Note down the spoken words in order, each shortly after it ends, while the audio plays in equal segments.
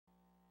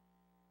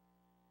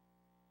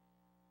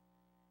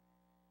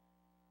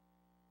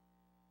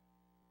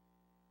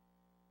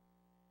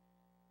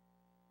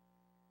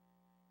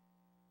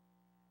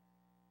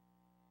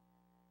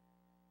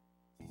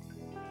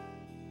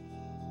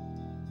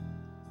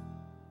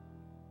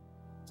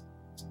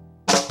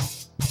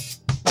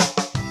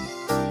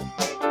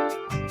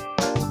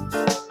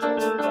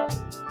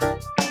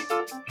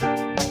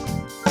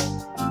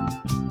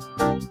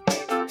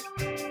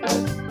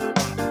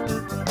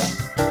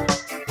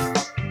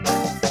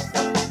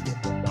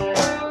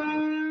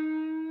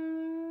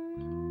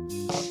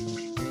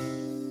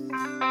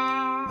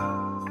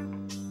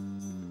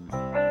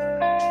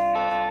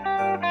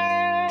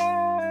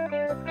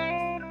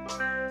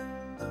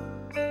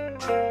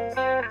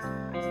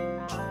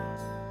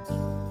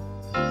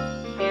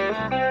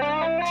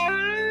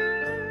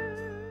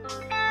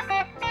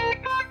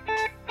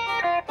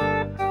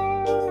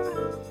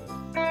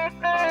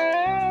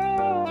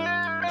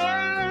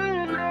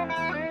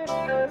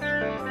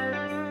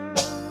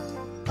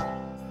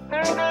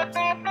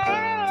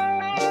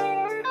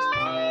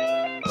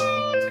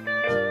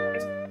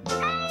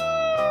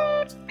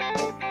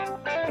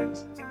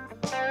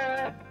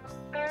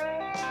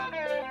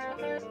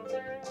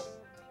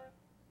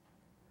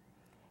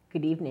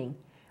Good evening.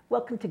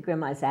 Welcome to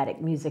Grandma's Attic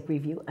Music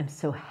Review. I'm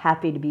so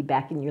happy to be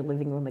back in your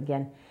living room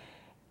again.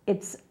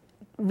 It's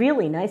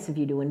really nice of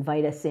you to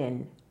invite us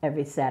in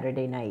every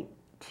Saturday night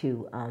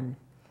to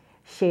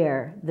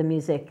share the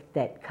music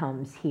that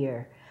comes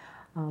here.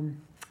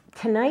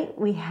 Tonight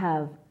we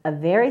have a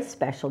very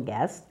special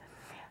guest.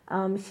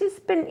 She's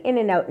been in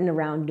and out and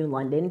around New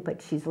London,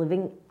 but she's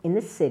living in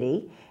the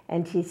city,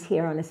 and she's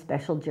here on a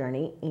special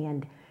journey,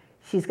 and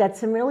she's got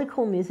some really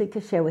cool music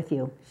to share with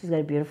you. She's got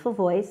a beautiful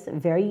voice, a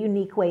very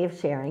unique way of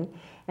sharing,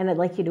 and I'd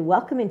like you to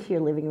welcome into your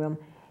living room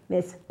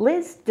Miss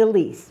Liz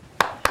DeLise.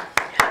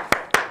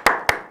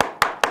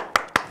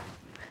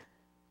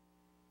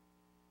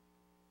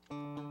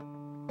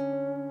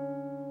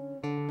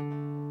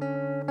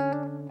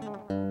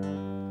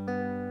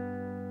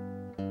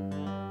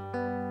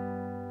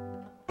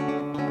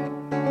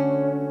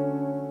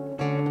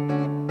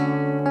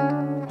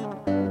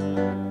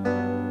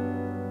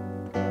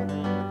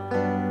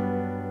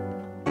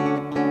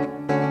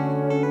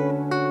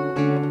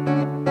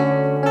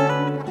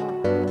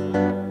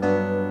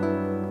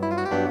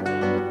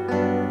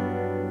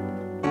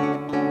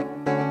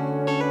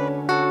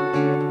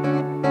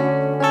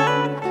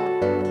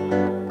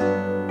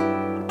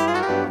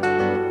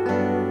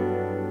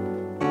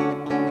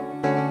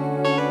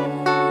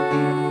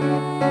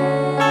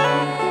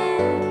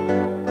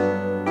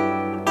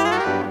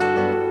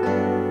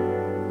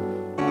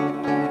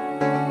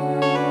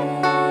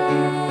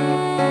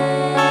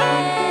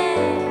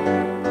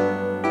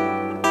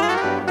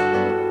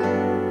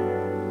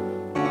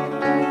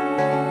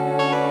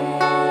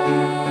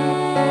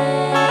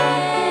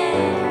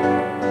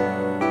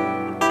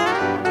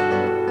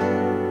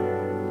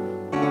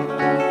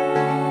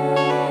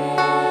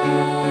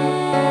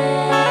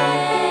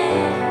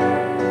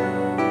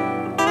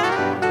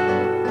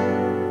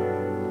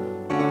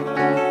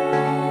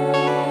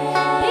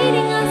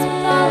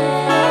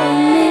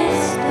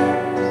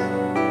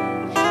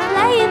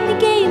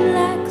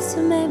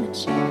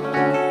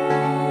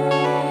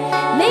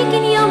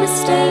 Making your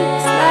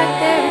mistakes like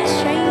they're a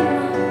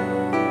trademark,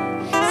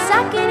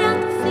 sucking out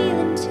the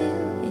feeling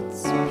till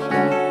it's pure.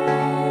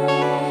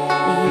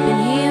 But you've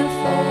been here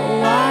for a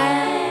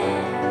while,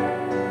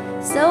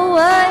 so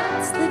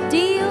what's the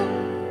deal?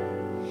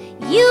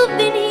 You've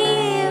been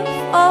here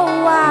for a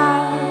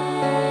while,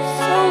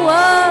 so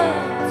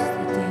what's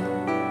the deal?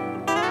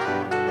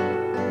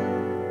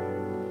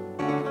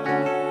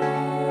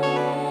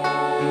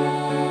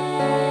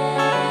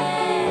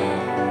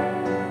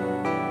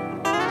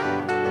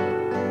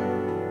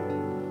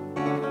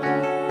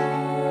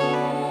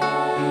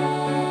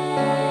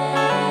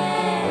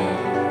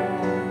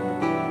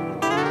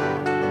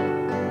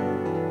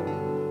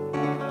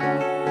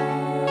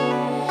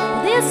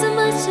 There's so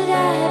much that I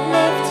have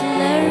left to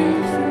learn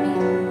from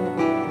you.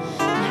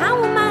 And how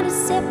am I to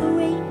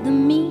separate the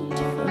meat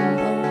from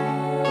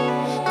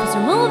bone? 'Cause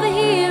from over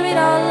here it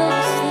all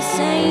looks the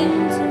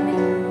same to me.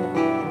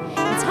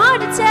 It's hard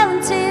to tell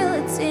until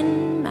it's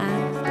in my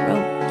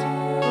throat.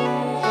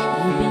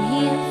 You've been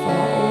here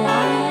for a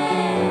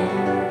while,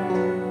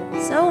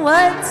 so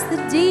what's the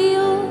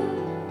deal?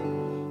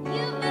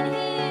 You've been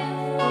here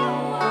for a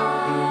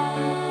while.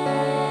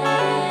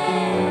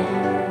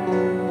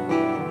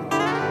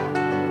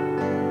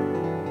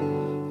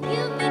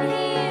 You've been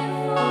here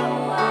for a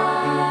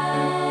while.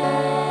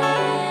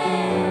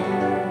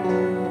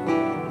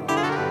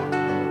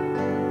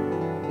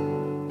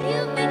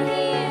 You've been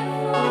here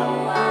for a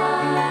while.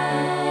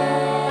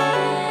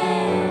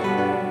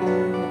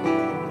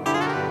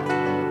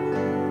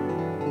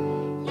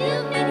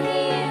 You've been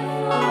here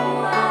for a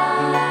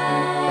while.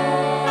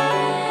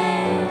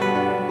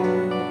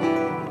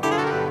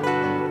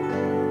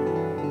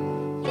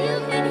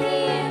 You've been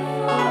here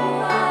for a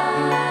while.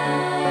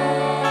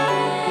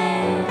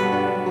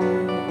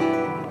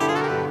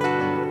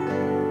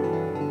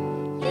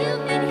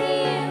 You've been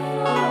here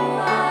for a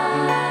while.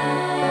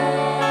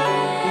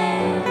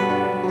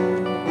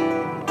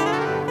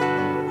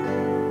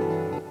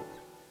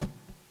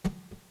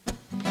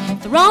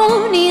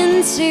 Thrown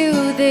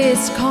into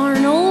this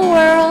carnal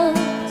world,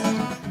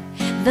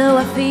 though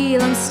I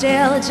feel I'm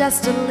still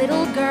just a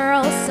little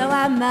girl, so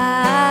I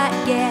might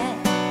get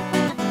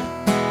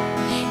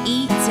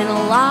eaten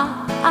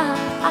alive.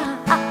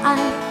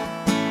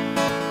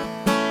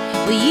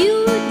 Well,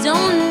 you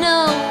don't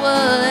know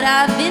what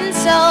I've been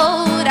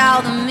told,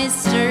 all the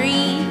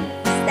mysteries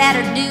that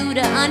are due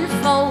to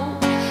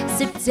unfold.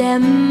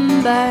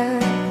 September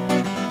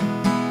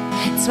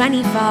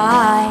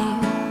 25.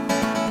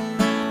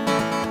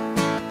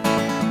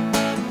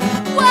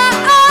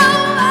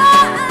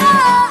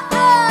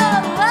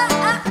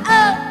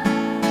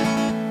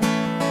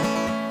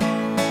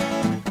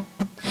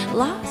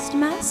 Lost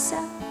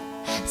myself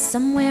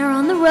somewhere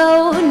on the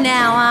road.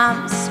 Now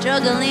I'm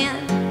struggling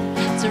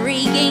to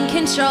regain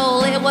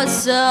control. It was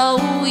so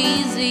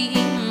easy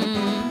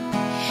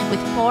with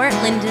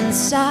Portland in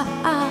sight.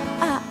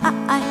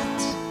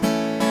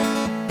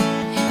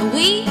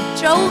 We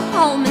drove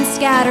home and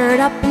scattered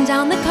up and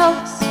down the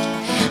coast.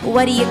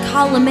 What do you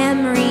call a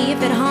memory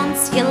if it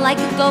haunts you like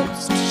a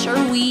ghost?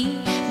 Sure, we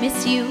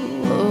miss you,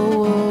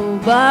 oh,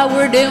 but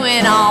we're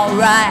doing all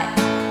right.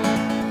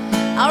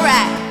 All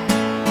right.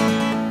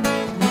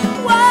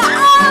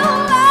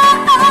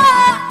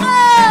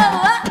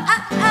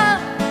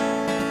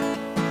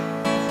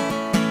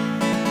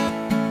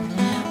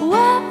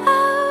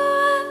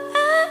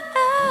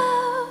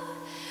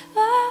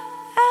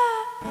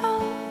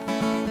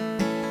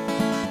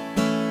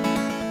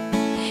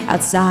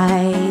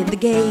 Outside the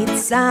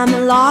gates I'm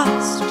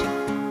lost,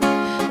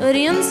 but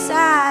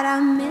inside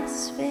I'm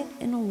misfit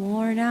and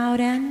worn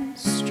out and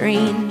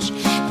strange.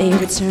 They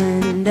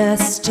returned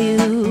us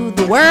to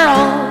the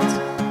world,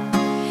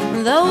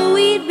 though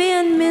we'd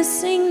been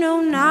missing,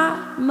 no,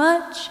 not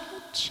much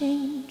had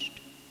changed.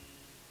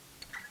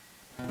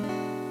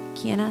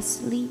 Can I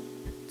sleep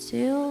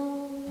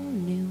till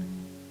noon?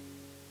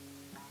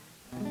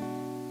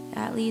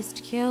 At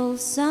least kill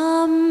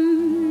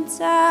some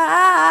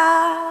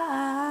time.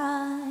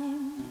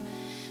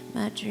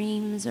 My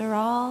dreams are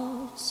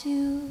all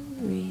too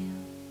real.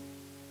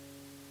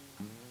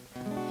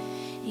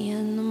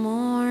 In the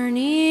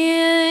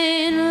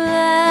morning light,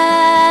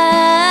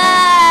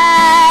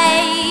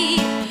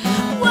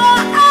 whoa,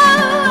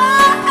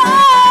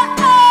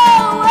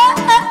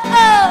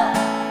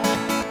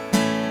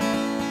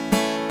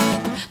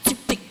 too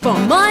big for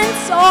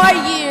months or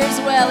years,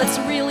 well, it's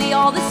really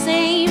all the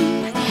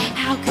same.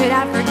 How could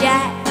I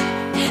forget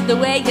the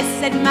way you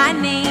said my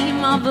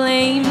name? I'll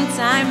blame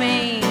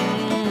timing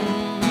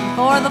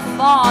for the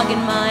fog in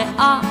my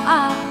eyes.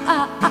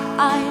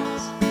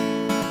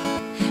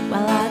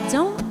 Well, I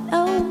don't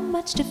owe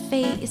much to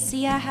fate. You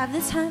see, I have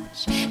this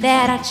hunch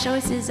that our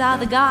choices are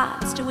the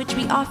gods to which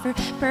we offer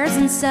prayers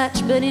and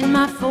such. But in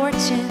my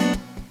fortune,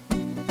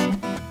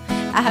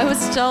 I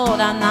was told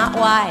I'm not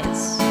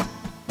wise.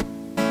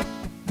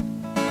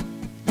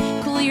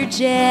 Cool your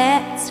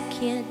jets,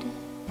 kid.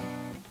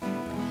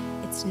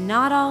 It's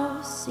not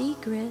all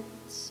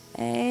secrets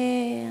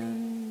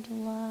and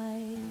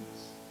lies.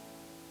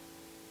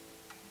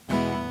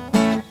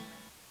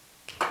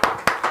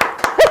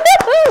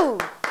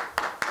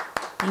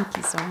 Thank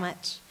you so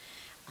much.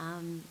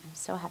 I'm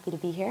so happy to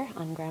be here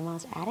on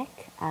Grandma's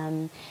Attic.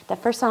 The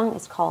first song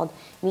is called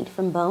Meat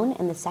from Bone,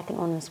 and the second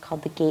one was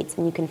called The Gates,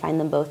 and you can find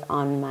them both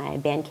on my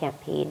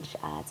Bandcamp page.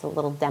 It's a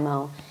little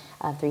demo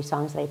of 3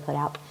 songs that I put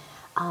out.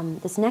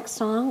 This next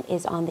song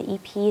is on the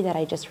EP that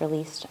I just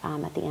released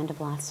at the end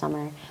of last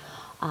summer.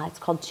 It's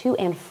called To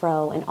and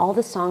Fro, and all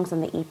the songs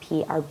on the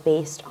EP are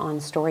based on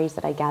stories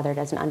that I gathered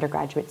as an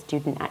undergraduate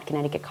student at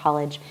Connecticut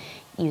College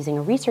using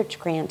a research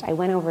grant. I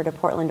went over to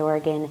Portland,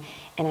 Oregon,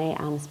 and I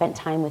spent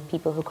time with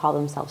people who call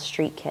themselves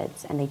street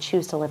kids, and they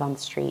choose to live on the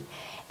street.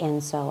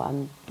 And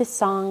so this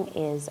song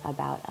is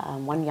about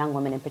one young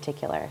woman in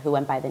particular who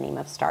went by the name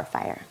of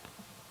Starfire.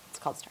 It's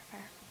called Starfire.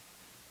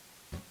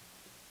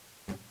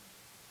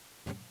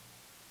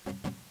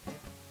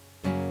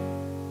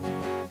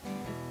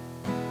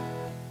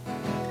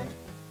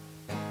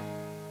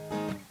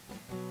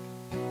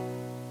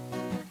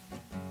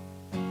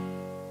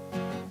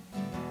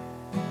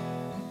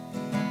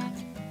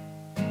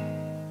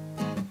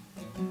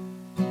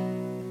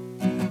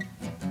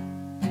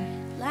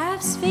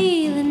 Life's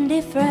feeling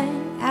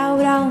different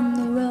out on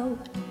the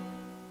road.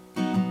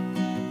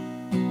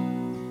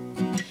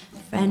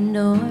 Friend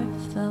or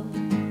foe,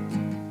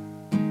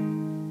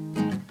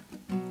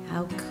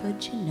 how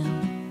could you know?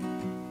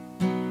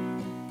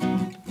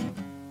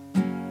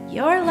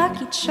 Your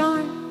lucky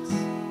charms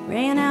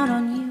ran out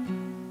on you.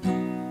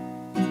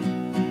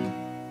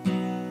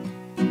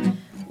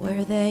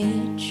 Were they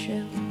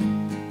true?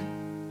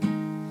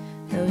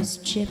 Those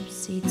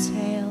gypsy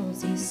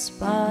tales you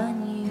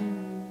spun you.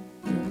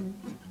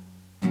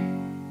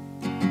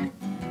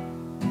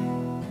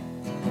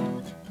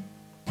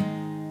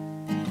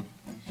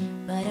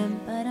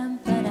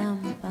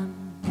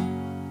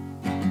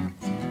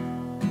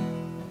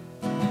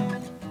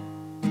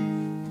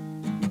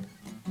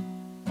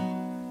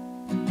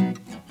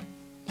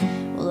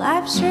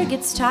 Life sure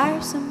gets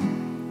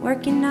tiresome,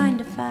 working 9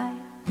 to 5.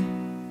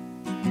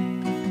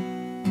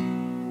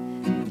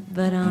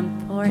 But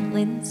on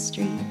Portland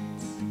streets,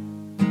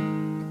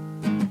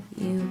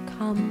 you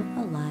come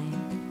alive.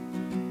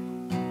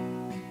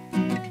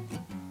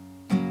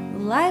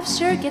 Life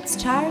sure gets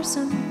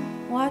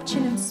tiresome,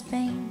 watching in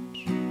Spain.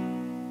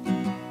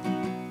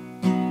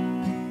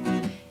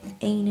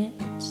 Ain't it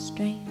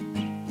strange?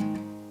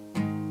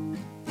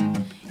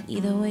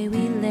 Either way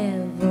we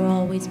live, we're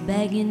always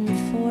begging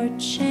for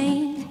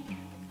change.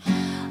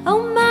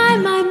 Oh my,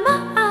 my,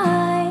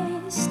 my,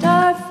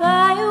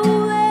 Starfire,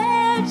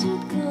 where'd you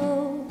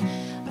go?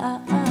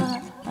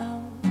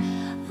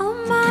 Oh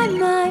my,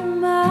 my,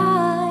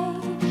 my,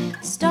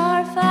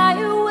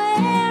 Starfire,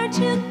 where'd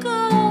you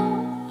go?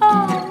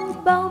 Oh,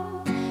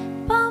 bum,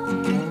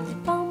 bum,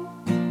 bum, bum,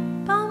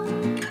 bum,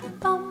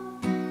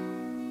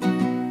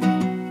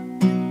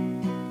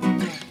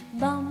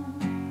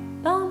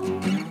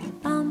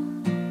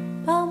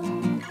 bum,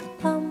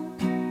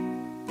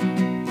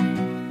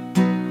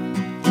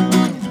 bum.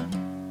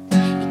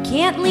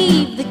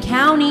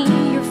 county,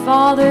 your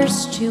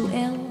father's too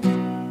ill,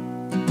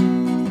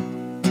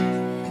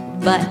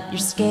 but you're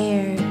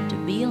scared to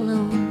be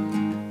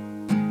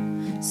alone,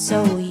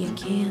 so you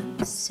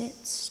can't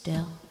sit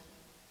still.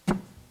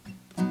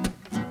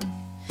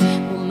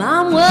 Well,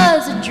 Mom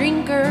was a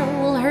drinker,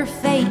 will her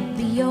fate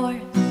be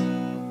yours?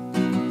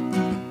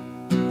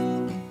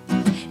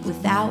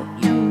 Without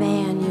your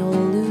man, you'll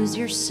lose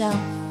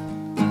yourself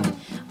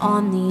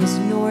on these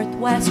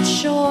Northwest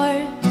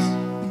shores.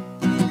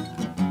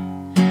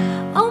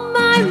 Oh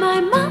my,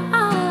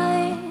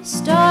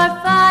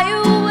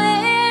 Starfire,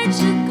 where'd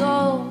you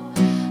go?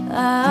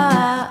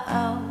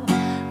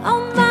 Oh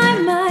my,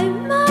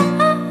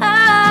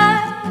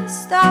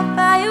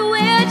 Starfire,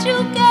 where'd you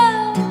go?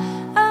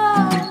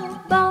 Oh,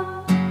 bum,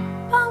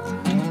 bum,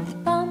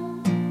 bum,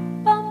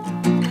 bum,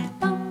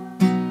 bum,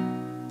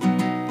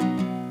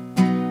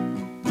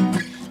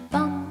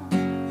 bum,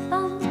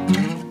 bum,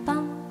 bum,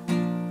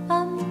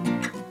 bum,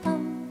 bum.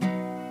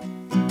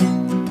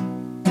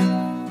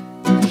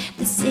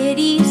 The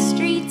city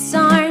streets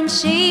aren't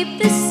shaped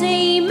the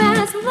same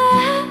as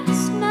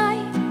last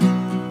night.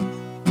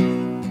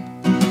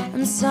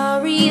 I'm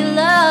sorry,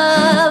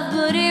 love,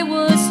 but it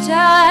was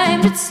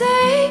time to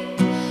take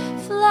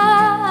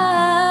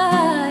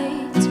flight.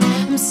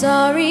 I'm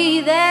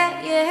sorry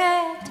that you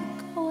had to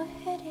go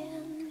ahead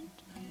and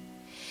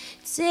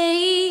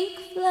take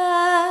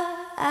flight.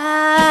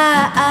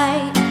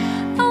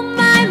 Oh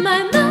my,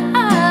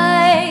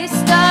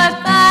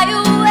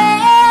 Starfire,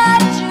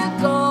 where'd you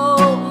go?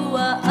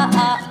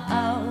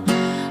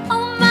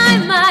 Oh my,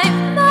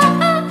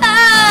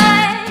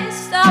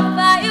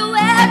 Starfire,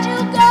 where'd you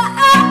go?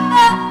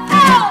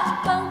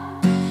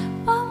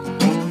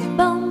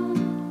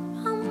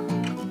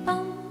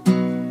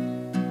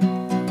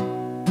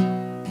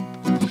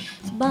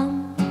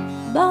 Bum,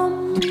 bum, bum,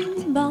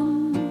 bum,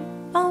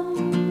 bum,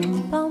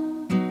 bum, bum, bum,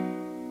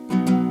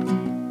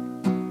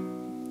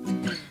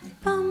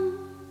 bum, bum,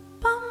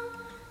 bum,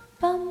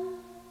 bum,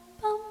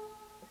 bum,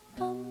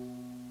 bum.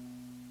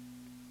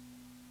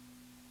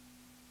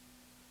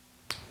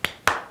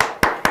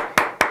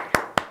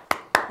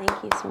 Thank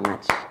you so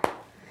much.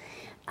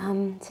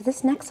 So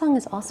this next song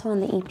is also on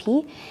the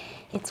EP.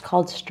 It's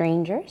called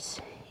Strangers,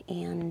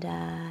 and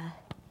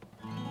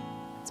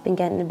it's been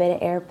getting a bit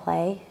of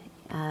airplay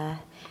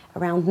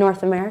around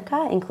North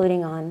America,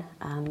 including on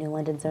New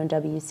London's own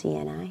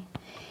WCNI.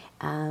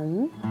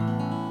 And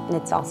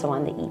it's also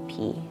on the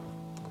EP.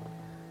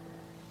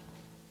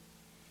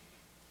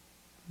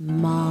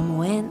 Mom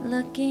went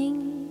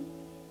looking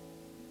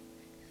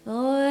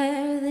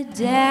for the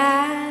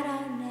dad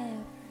I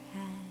never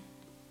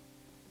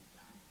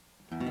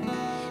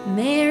had.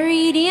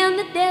 Married in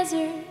the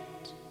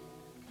desert,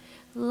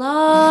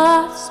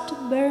 lost to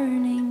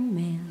Burning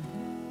Man.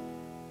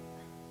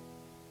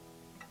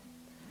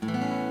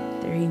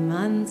 3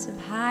 months of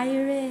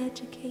higher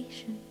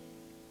education,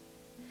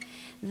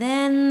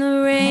 then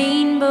the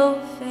Rainbow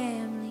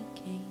family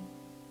came.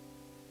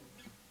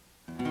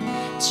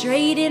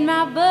 Traded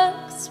my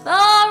books for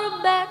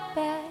a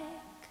backpack,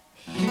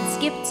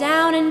 skipped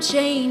town and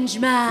changed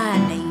my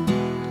name.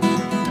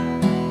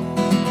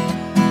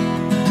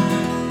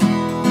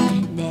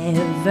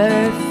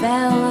 Never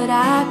felt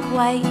I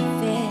quite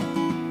fit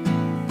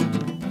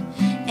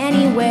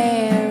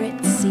anywhere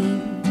it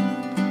seemed,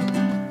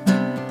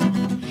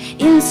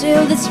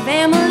 until this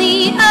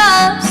family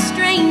of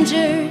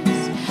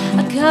strangers,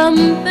 a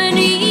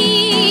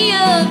company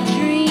of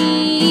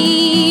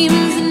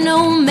dreams.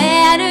 No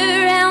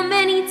matter how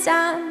many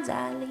times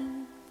I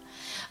leave,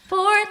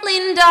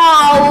 Portland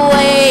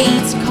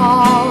always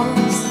calls.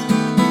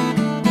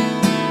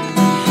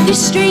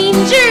 These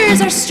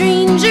strangers are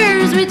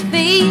strangers with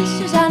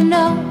faces I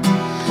know,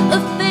 a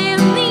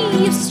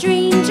family of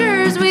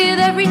strangers with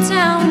every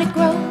town it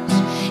grows.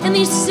 And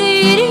these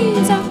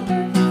cities are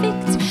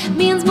perfect,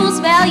 man's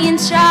most valiant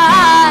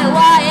child.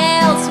 Why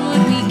else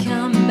would we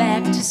come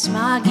back to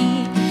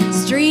smoggy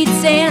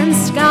streets and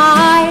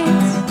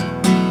skies?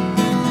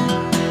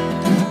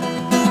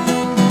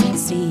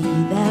 See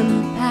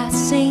them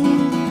passing,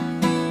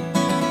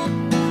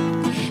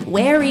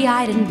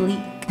 wary-eyed and bleak.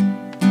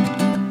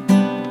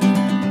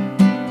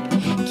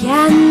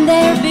 Can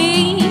there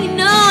be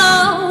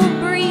no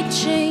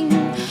breaching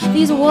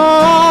these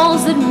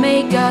walls that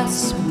make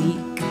us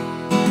weak?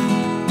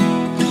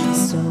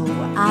 So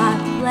I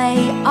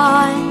play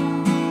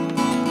on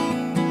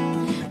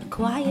a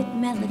quiet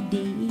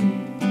melody.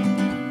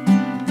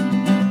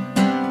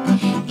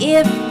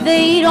 If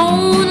they'd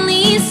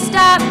only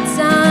stop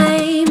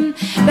time,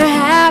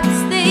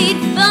 perhaps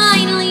they'd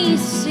finally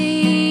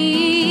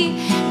see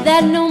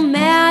that no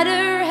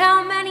matter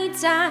how many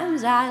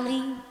times I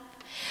leave,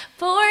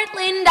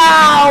 Portland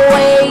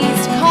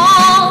always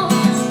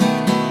calls.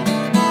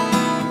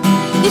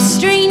 These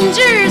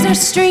strangers are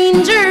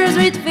strangers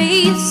with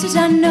faces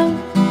I know,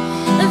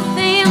 a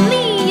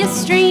family of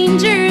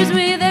strangers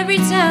with every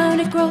town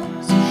it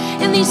grows.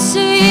 And these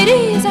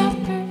cities are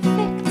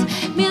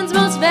perfect, man's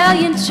most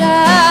valiant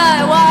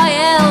child. Why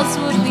else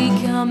would we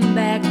come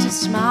back to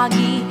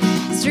smoggy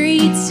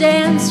streets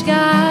and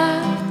sky?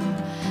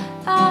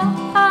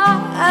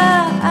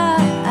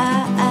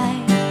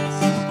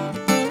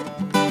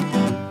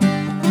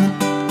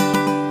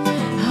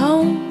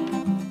 Home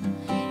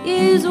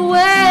is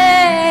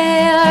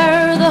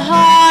where the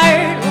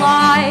heart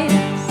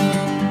lies,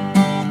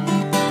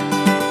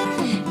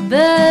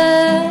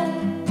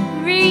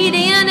 buried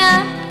in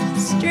a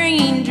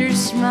stranger's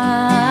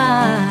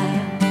smile.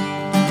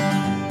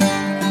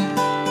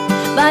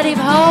 But if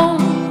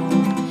home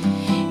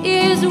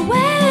is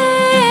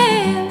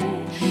where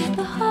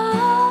the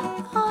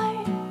heart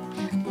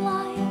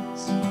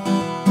lies,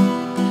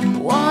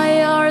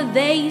 why are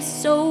they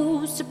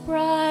so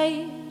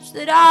surprised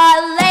that I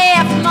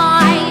left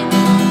mine?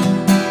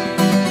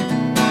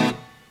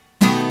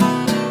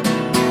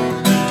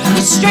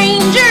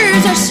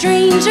 Strangers are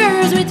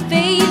strangers with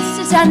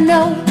faces I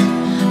know,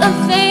 a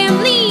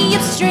family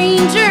of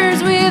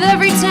strangers with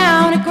every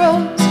town it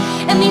grows.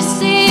 And these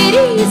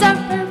cities are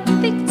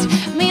perfect,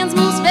 man's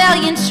most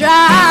valiant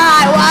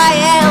try. Why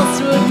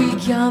else would we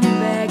come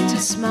back to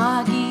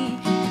smoggy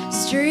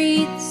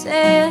streets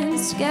and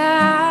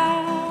sky?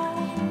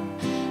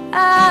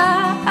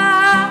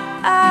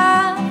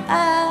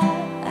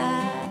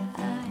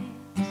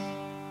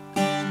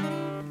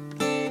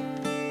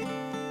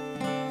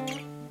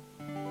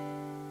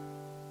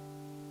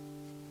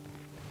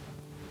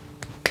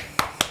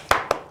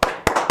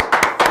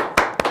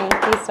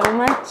 Thank you so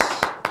much.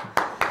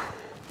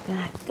 I'm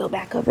gonna go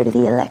back over to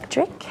the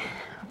electric.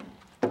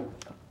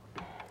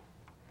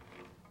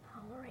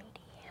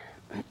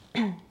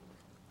 Alrighty.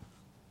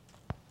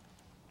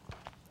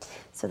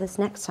 So this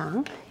next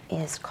song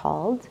is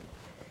called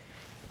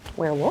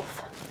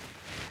Werewolf.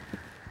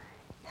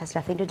 Has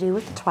nothing to do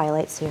with the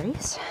Twilight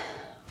series,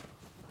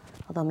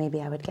 although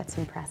maybe I would get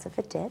some press if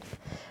it did.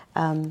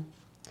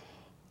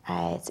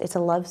 It's a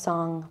love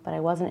song, but I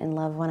wasn't in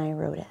love when I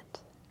wrote it.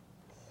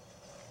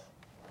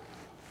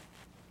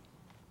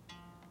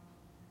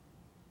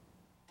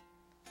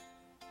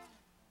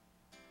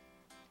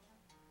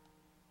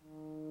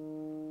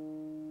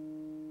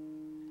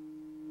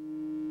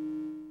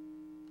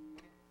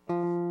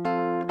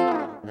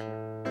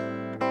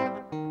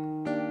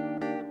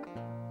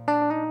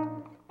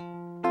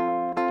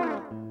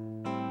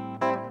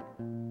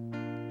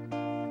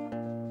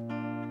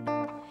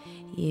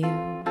 You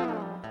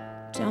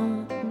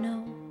don't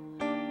know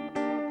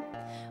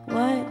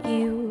what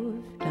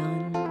you've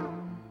done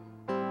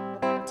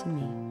to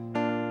me.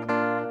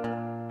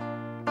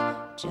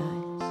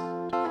 Just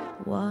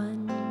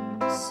one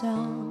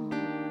song,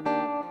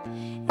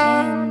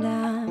 and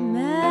I'm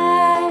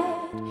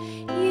at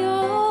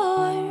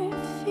your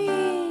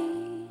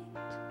feet.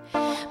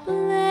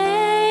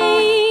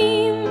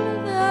 Blame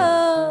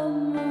the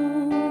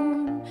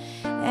moon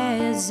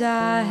as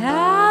I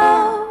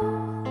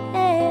howl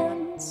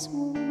and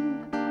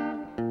swoon.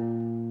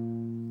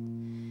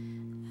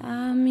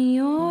 I'm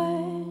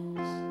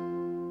yours,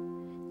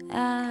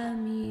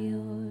 I'm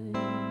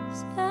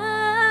yours,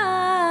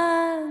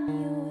 I'm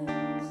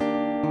yours.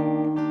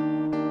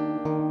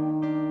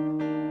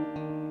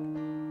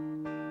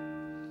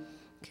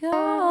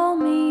 Call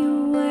me a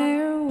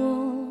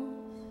werewolf,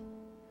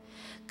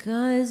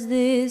 'cause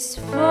this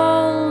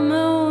full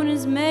moon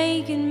is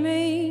making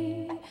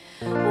me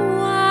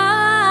wild.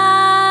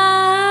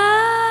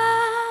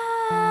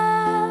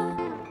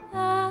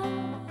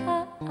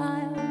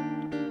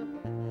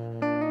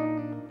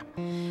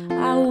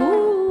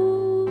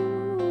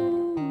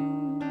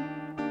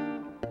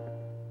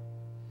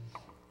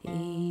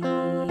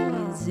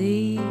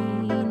 Easy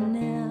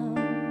now,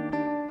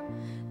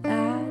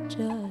 I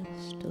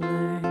just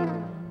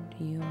learned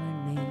your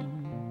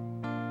name.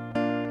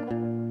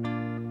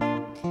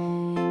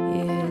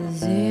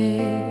 Is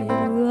it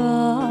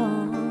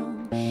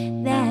wrong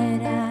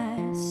that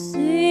I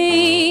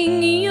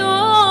sing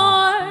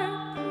your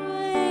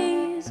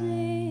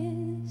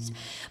praises?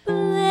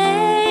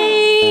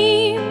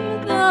 Blame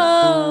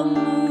the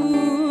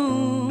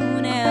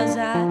moon as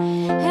I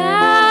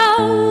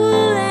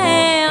howl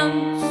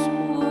and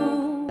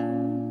swoon.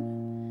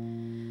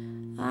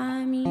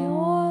 I'm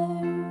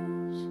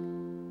yours,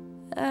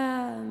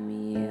 I'm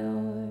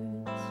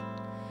yours,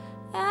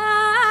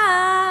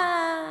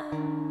 I'm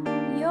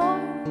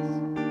yours.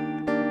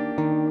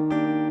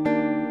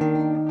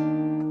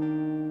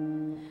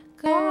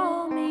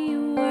 Call me a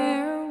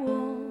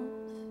werewolf,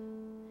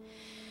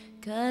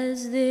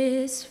 'cause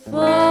this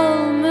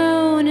full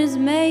moon is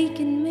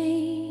making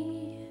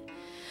me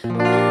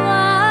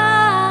wild.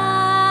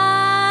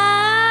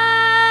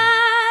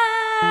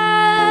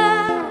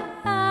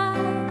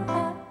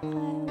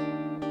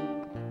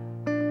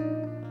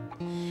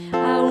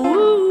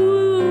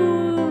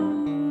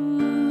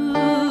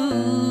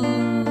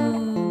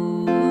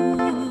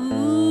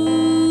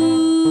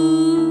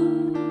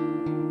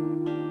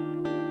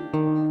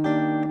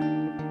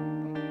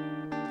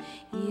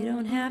 You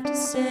don't have to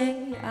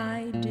say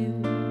I do.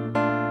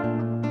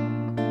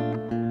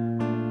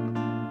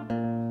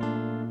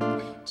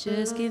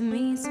 Just give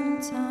me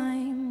some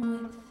time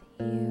with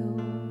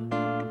you.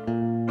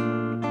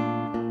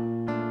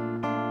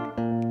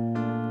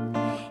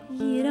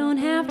 You don't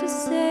have to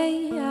say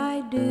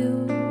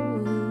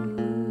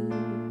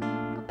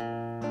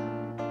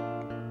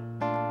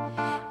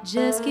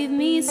Just give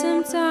me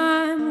some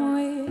time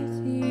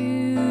with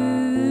you.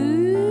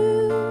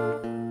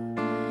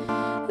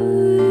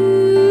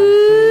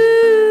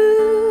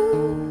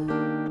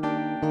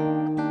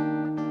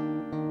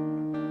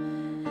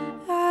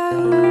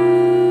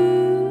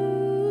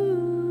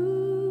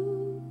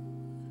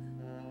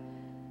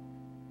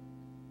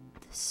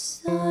 The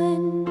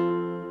sun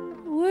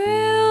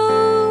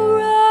will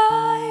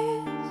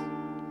rise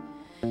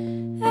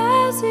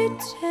as it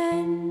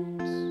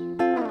tends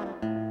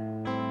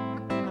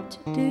to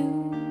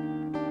do,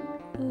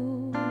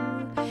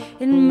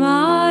 in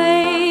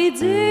my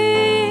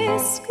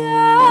disguise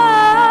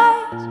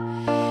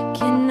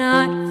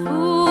cannot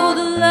fool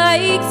the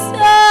likes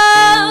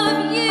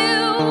of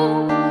you.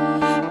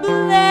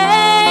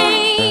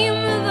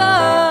 Blame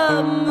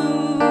the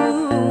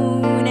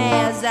moon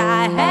as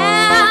I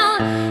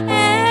howl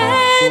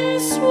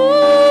and swoon.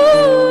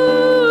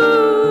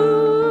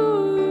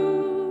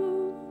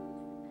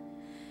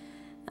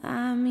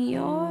 I'm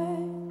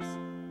yours,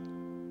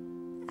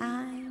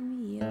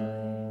 I'm yours,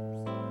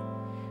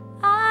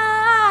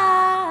 I'm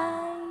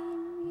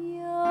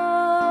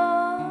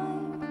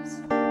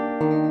yours.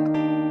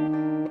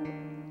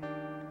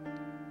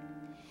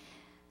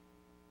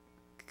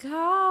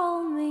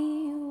 Call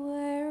me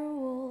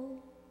werewolf,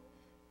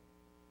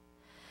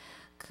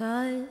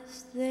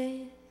 'cause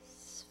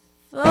this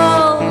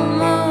full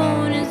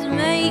moon is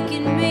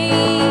making me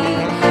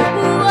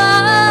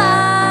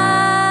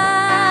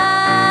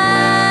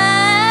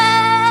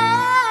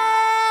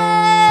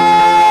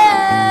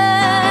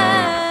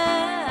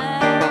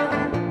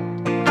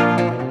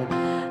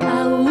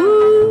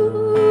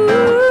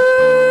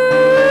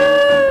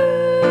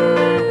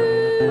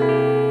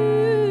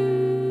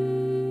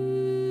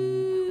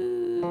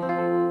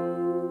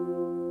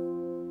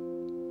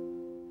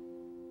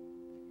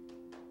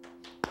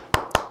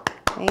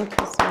Thank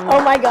you so much.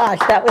 Oh my gosh,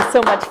 that was so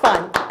much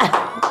fun.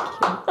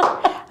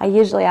 I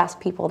usually ask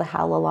people to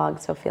howl along,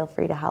 so feel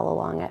free to howl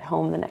along at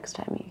home the next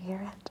time you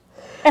hear it.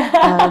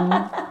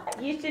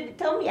 You should have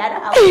told me how to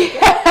help.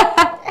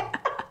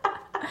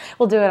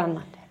 We'll do it on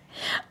Monday.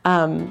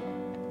 All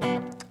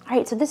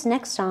right, so this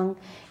next song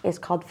is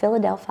called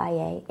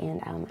Philadelphia,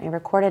 and I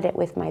recorded it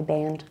with my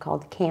band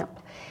called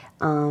Camp.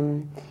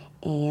 And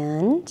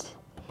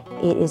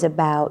it is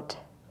about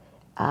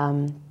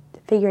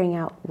figuring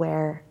out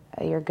where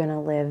you're going to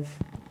live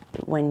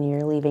when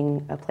you're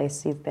leaving a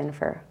place you've been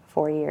for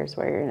 4 years,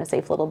 where you're in a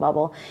safe little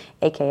bubble,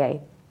 aka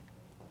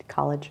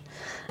college.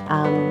 Here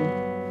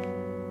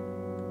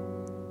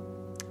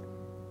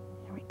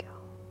we go.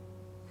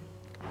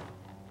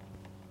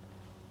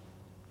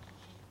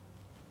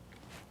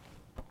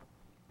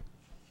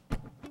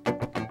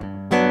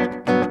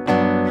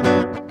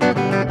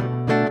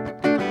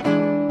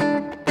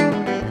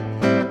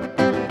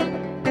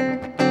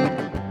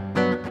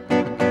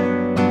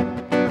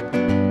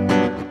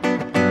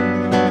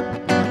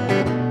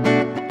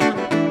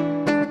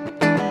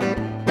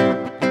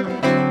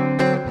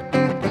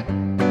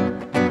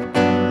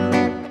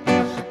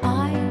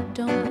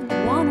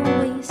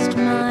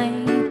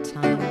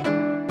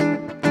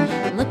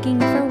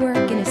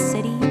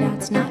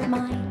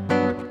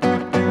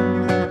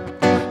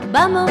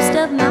 But most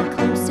of my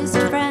closest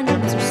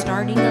friends are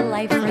starting a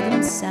life for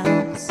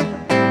themselves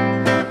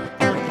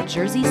where the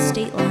Jersey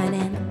state line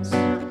ends.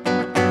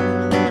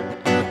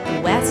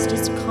 The West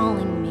is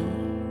calling me,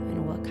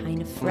 and what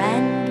kind of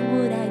friend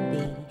would I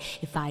be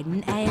if I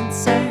didn't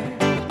answer?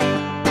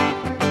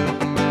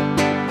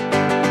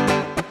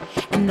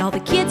 And all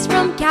the kids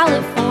from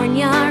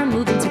California are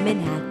moving to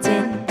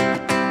Manhattan.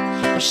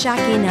 They're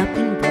shacking up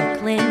in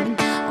Brooklyn,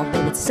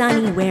 although it's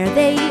sunny where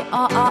they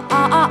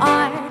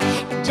are.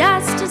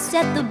 Just to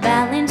set the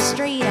balance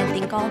straight, I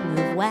think I'll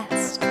move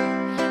west,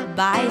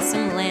 buy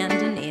some land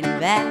and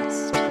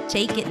invest,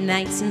 take it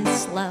nice and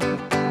slow.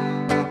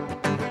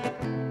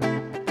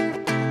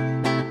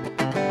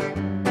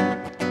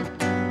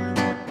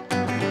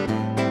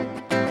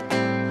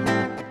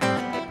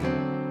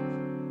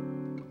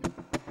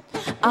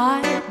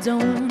 I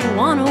don't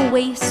want to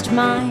waste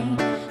my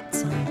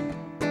time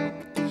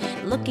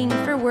looking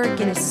for work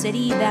in a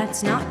city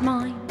that's not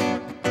mine.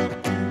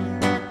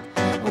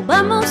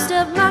 But most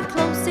of my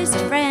closest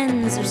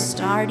friends are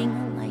starting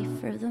a life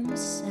for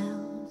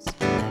themselves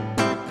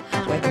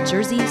where the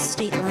Jersey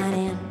state line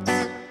ends.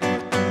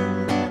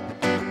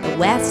 The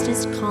West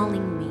is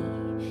calling me.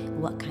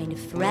 What kind of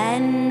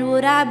friend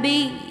would I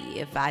be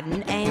if I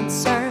didn't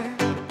answer?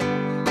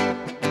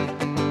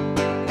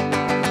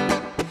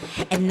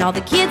 And all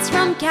the kids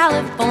from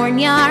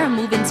California are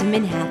moving to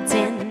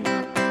Manhattan.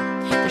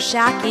 They're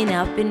shacking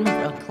up in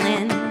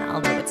Brooklyn,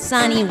 although it's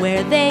sunny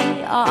where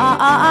they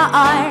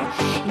are.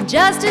 And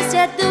just to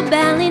set the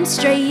balance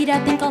straight, I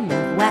think I'll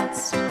move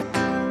west,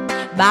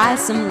 buy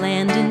some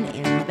land and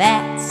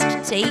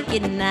invest, take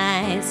it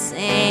nice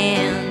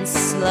and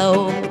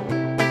slow.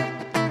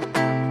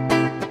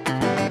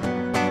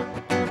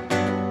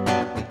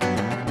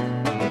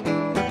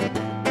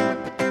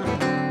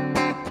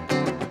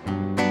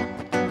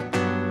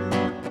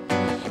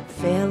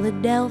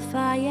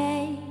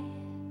 Philadelphia,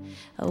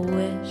 I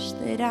wish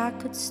that I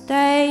could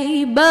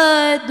stay,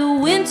 but the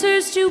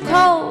winter's too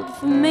cold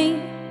for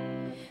me.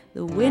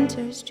 The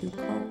winter's too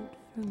cold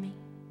for me.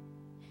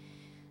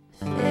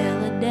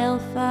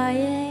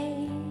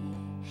 Philadelphia,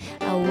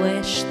 I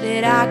wish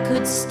that I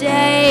could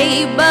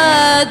stay,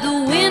 but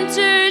the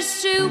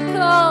winter's too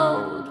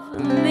cold for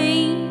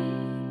me.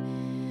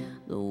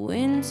 The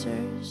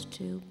winter's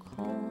too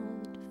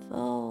cold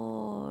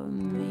for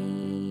me.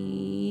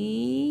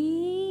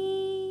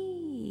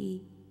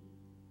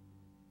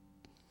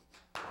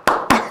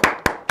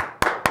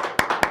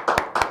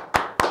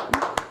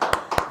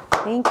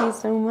 Thank you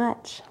so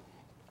much.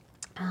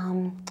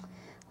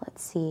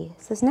 Let's see.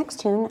 So this next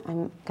tune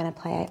I'm going to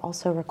play, I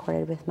also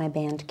recorded with my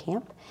band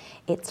camp.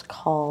 It's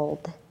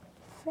called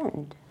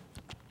Friend.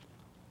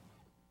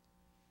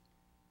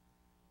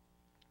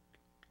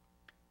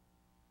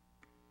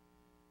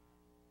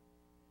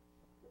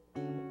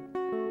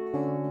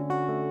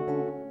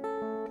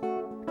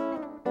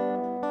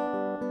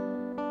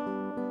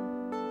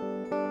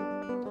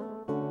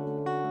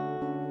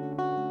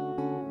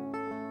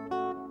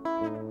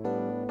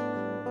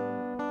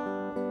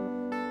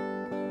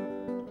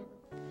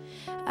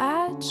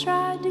 I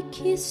tried to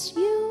kiss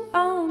you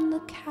on the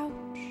couch.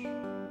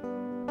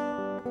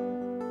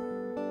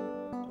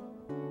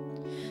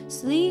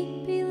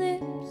 Sleepy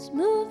lips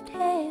moved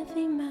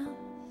heavy mouth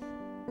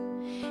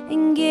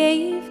and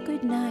gave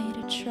goodnight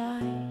a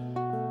try.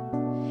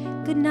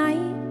 Good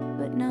night,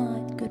 but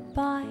not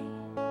goodbye.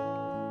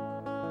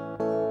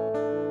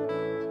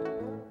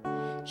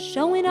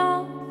 Showing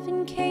off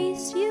in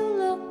case you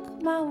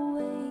look my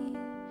way,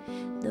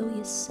 though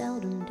you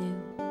seldom do.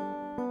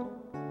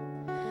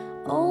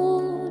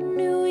 Old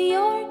New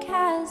York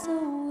has a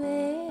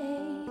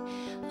way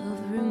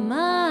of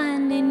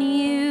reminding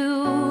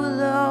you,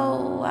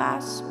 though I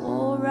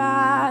swore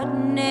I'd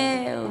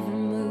never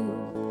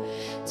move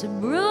to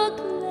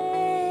Brooklyn.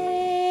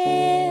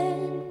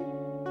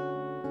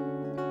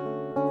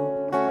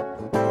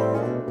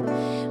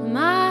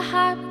 My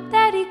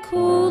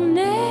hypothetical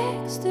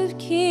next of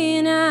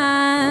kin,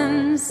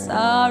 I'm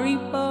sorry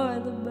for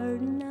the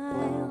burden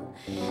I'll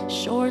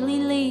surely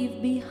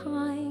leave behind.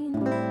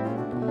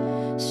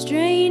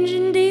 Strange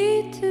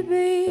indeed to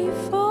be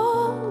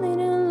falling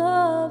in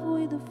love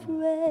with a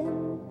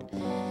friend.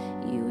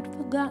 You'd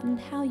forgotten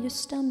how your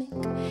stomach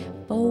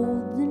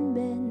folds and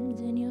bends,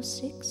 and you're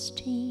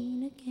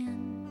 16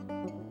 again.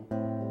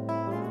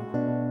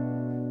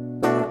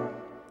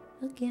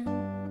 Again.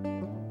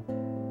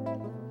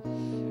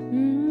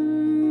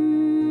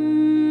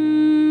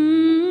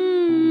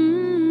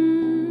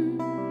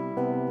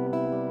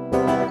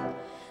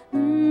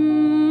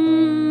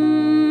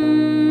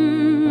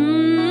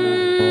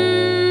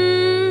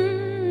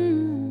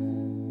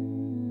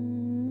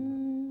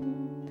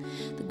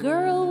 The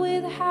girl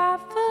with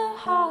half a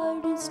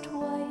heart is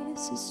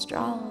twice as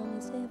strong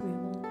as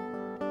everyone.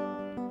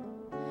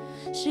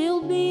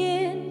 She'll be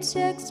in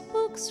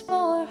textbooks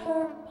for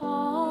her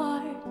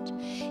part,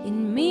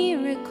 in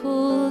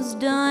miracles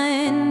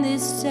done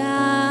this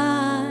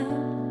time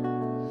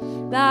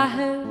by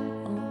her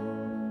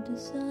own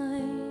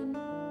design.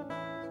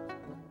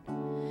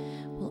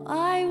 Well,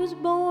 I was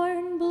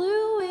born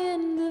blue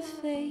in the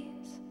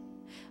face,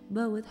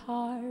 but with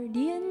heart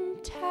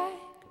intact.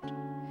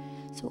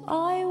 So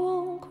I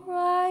won't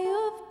cry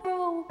of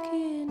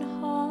broken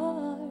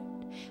heart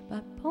by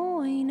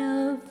point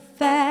of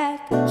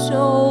fact.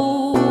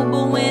 Oh,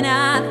 but when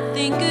I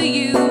think of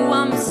you,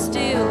 I'm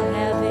still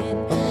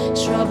having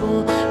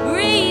trouble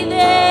breathing.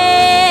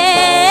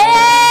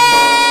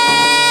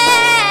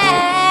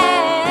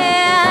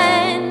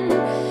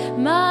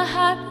 My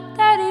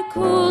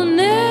hypothetical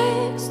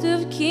next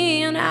of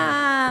kin,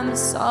 I'm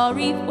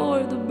sorry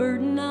for the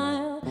burden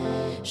I'll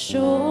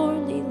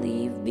surely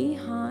leave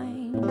behind.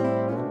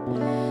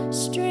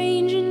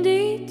 Strange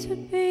indeed to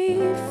be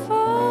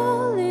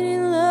falling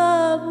in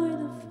love with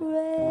a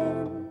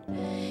friend.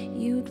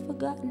 You'd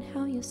forgotten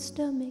how your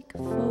stomach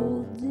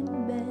folds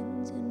and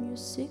bends, and you're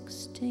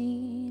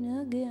 16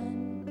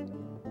 again.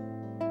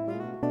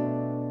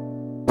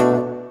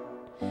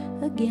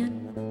 Again.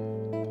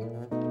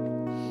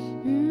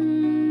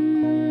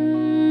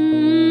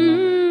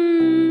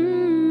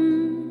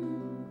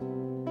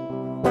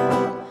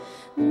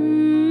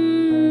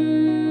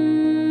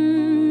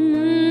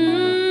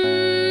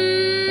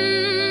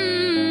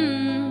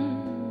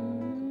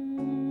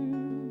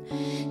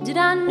 Did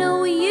I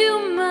know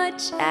you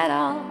much at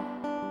all?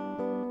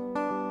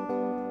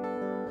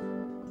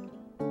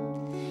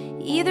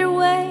 Either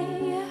way,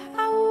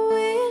 I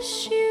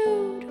wish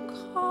you'd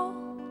call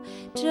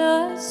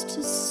just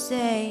to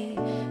say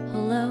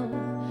hello.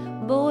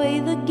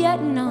 Boy, the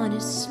getting on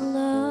is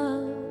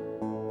slow.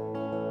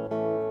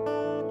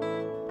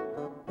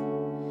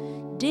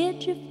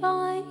 Did you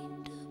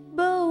find a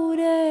boat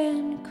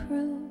and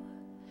crew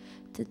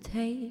to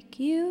take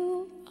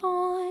you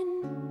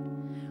on?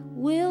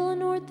 Will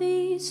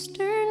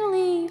northeastern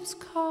leaves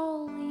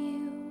call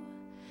you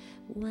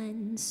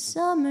when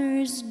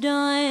summer's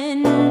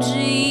done?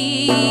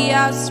 Gee,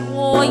 I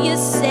swore you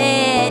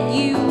said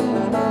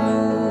you'd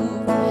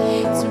move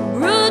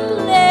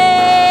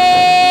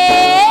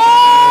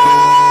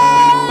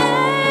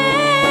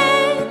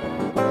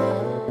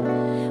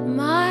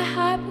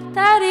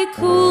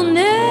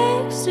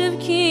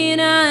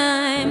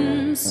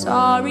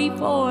sorry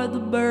for the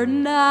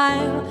burden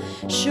I'll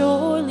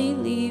surely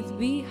leave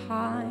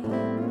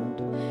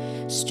behind.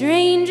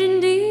 Strange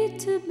indeed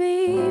to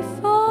be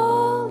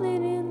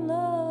falling in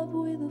love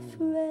with a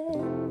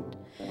friend.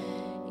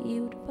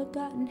 You'd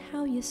forgotten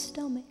how your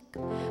stomach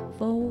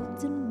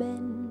folds and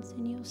bends,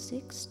 and you're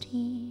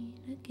 16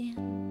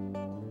 again.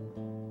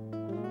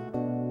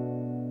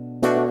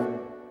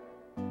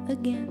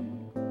 Again.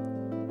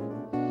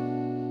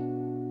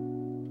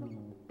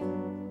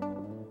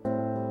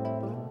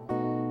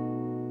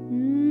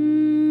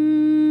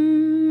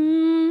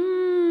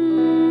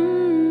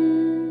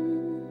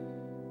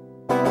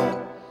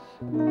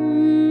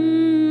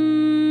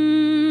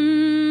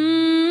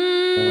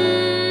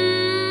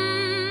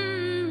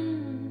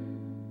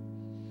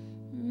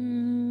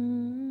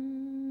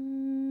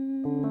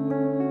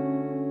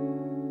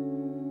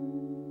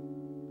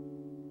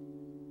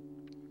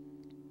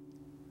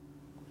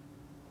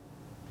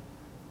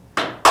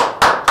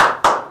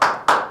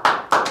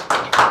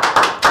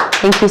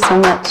 Thank you so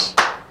much.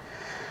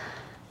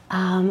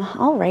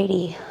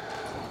 Alrighty.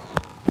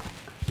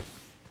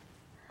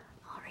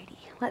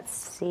 Let's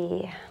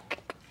see.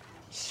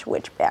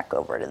 Switch back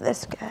over to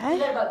this guy.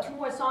 You got about 2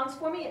 more songs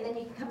for me, and then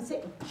you can come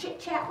sit and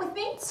chit-chat with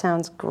me?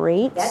 Sounds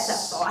great. That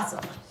sounds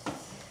awesome.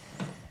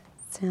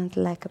 Sounds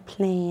like a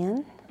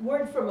plan.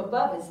 Word from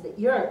above is that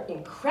you're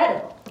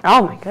incredible.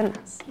 Oh my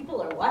goodness.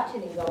 People are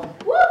watching and going,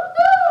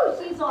 woo-hoo,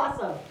 she's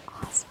awesome.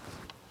 Awesome.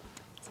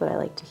 That's what I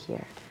like to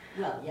hear.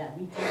 Well, yeah,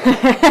 me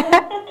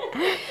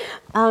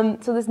too.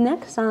 So this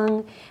next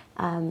song,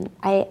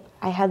 I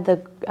had the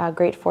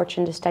great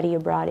fortune to study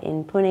abroad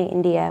in Pune,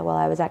 India, while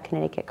I was at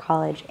Connecticut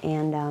College,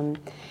 and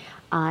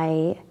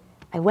I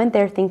went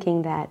there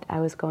thinking that I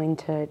was going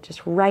to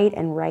just write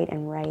and write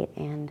and write,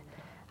 and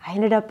I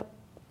ended up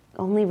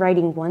only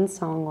writing one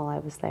song while I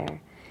was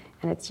there,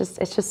 and it's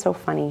just so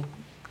funny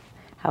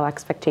how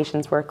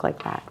expectations work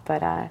like that.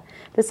 But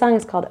this song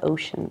is called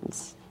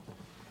Oceans.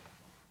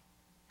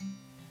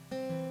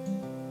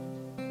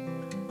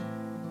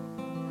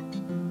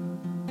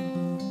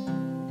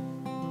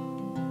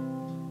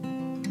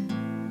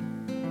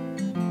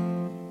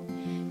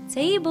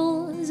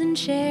 Tables and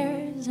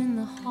chairs in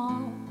the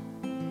hall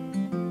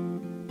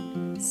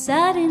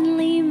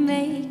suddenly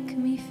make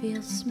me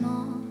feel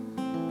small.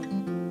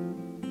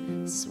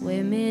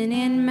 Swimming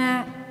in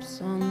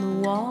maps on the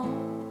wall.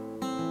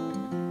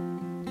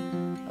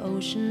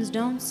 Oceans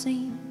don't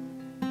seem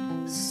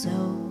so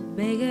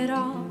big at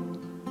all.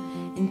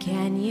 And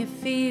can you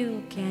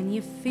feel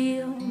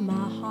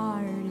my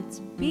heart, it's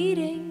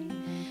beating?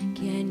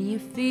 Can you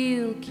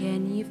feel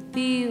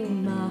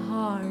my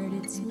heart,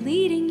 it's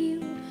leading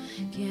you?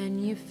 Can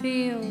you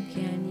feel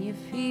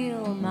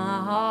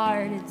my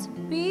heart, it's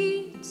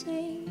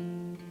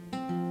beating?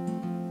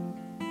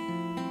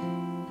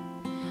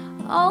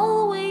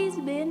 Always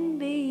been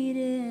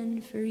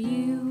beating for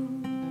you.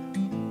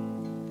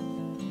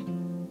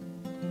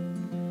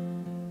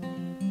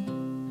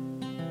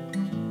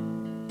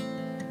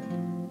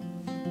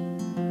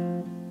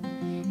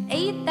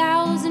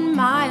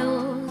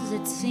 $8,000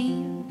 it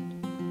seemed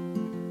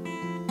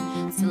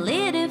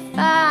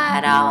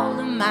solidified all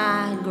of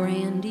my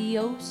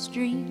grandiose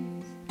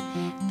dreams.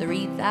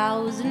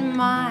 3,000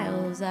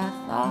 miles I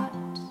thought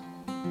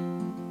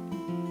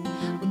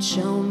would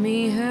show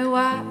me who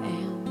I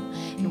am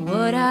and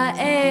what I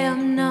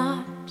am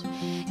not.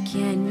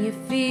 Can you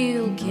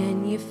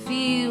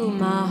feel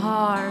my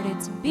heart,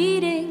 it's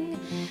beating?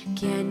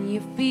 Can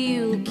you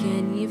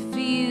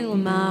feel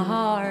my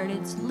heart,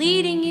 it's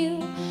leading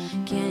you?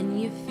 Can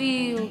you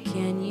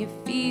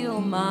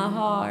feel my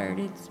heart,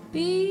 it's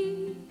beating?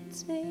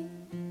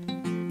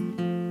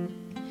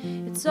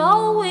 It's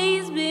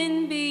always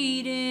been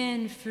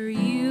beating for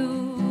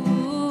you.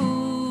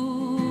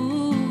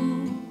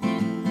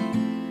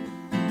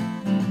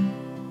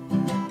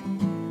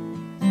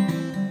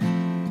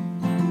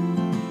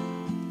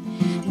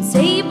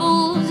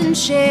 Tables and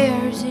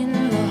chairs in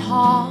the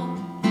hall.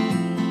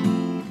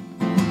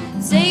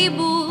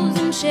 Tables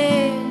and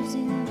chairs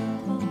in the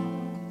hall.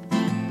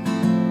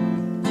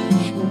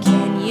 And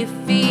can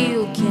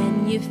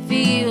you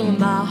feel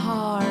my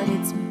heart,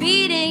 it's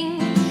beating?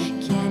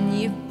 Can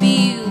you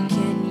feel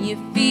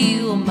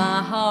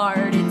my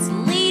heart, it's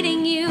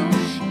leading you?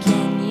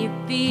 Can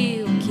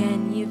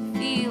you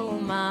feel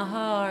my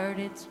heart,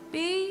 it's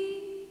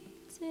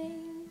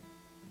beating?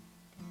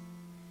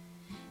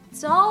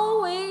 It's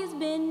always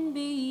been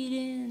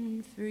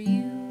beating for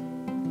you.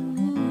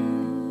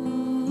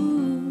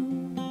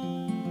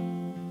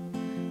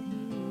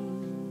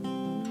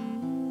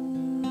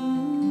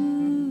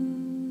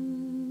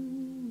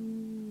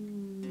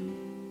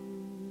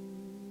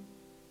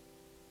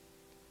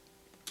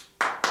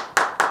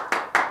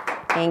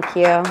 Thank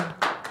you.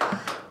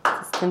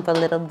 It's a simple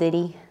little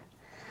ditty.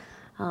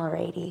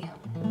 Alrighty.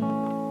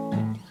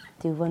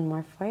 Do one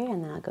more for you,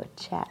 and then I'll go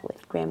chat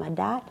with Grandma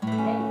Dot.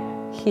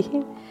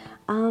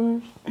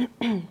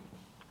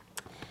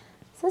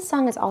 So this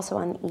song is also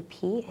on the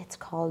EP. It's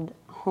called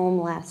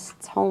Home Less.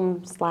 It's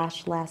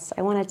home/less.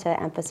 I wanted to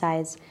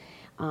emphasize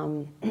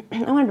I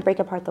wanted to break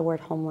apart the word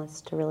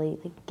homeless to really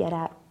get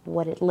at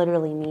what it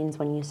literally means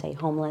when you say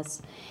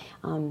homeless.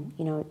 You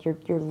know,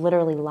 you're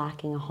literally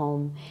lacking a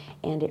home,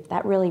 and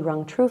that really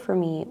rung true for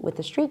me with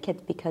the street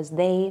kids because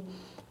they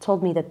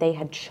told me that they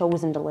had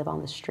chosen to live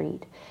on the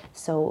street.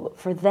 So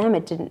for them,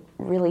 it didn't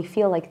really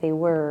feel like they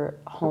were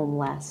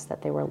homeless,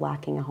 that they were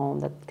lacking a home,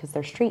 because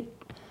their street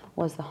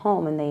was the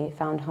home, and they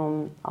found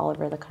home all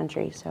over the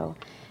country. So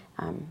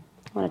I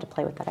wanted to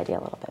play with that idea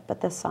a little bit.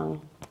 But this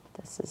song,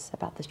 this is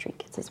about the street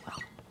kids as well.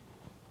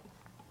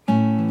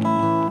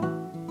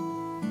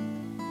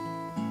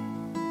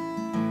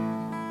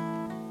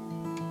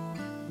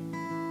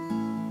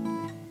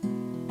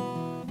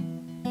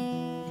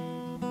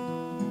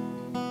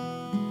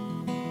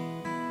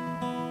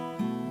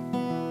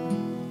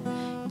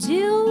 Do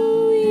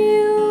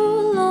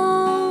you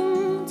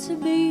long to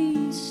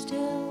be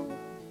still?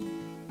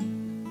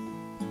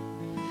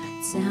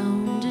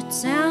 Town to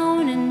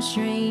town and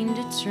train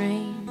to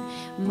train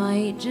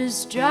might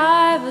just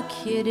drive a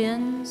kid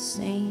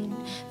insane.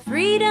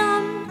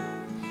 Freedom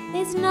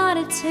is not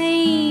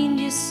attained,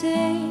 you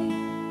say,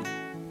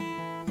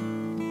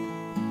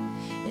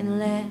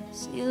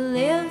 unless you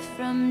live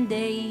from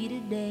day to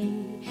day.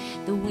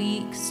 The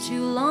week's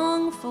too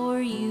long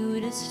for you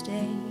to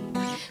stay.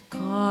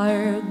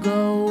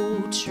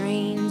 Cargo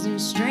trains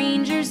and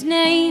strangers'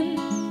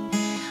 names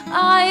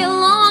I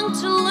long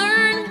to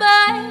learn,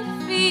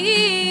 but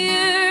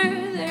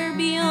fear they're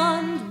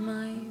beyond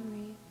my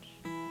reach.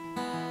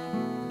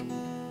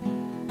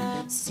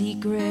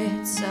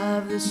 Secrets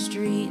of the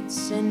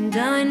streets and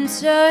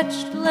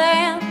untouched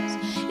lands,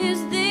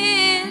 is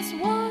this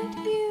what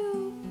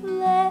you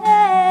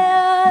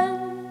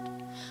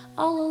planned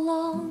all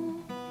along?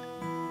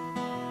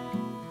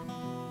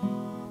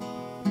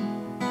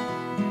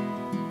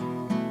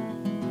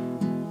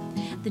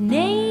 The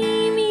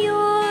name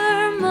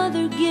your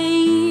mother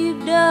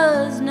gave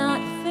does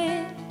not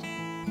fit.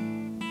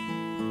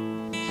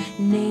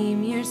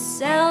 Name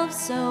yourself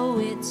so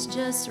it's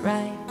just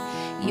right.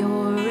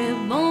 You're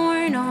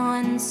reborn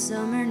on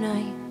summer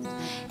nights,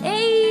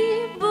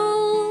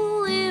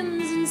 able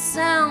limbs and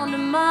sound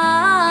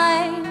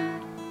mind.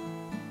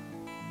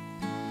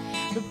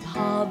 The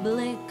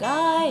public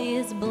eye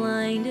is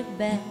blind at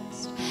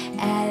best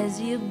as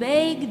you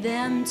beg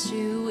them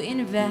to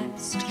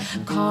invest.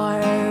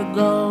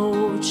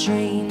 Cargo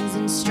trains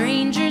and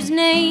strangers'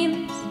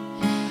 names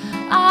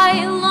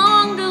I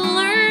long to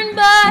learn,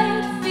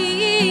 but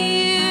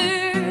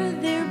fear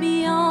they're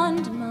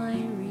beyond my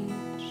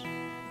reach.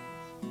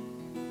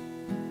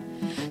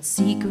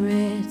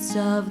 Secrets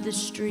of the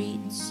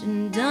streets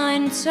and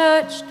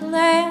untouched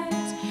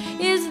lands,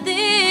 is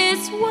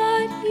this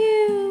what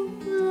you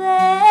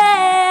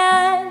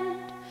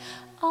planned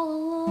all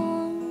along?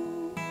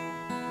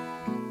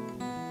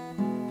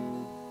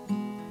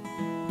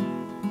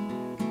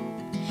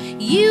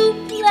 You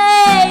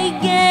play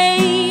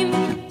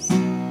games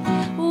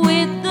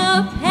with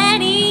the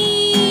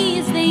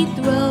pennies they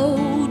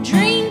throw,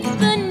 drink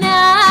the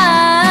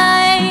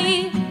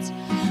night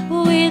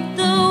with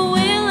the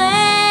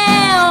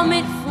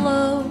Willamette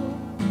flow.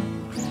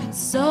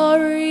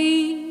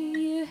 Sorry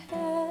you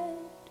had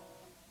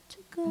to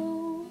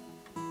go.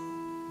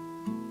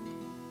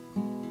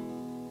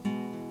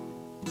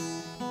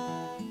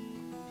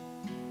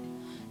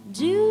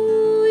 Do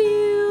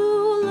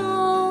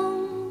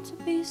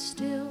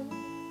still?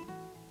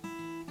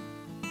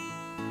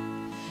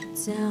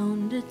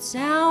 Town to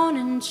town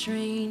and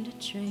train to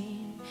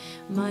train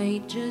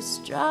might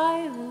just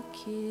drive a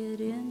kid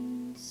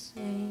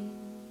insane.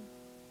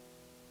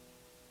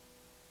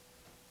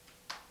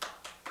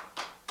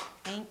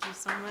 Thank you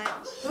so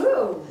much.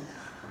 Ooh.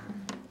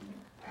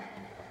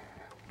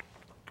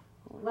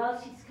 Well,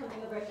 she's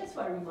coming over. I just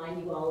want to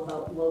remind you all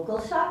about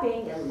local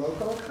shopping and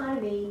local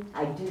economy.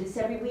 I do this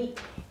every week.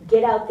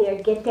 Get out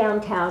there, get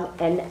downtown,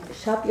 and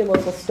shop your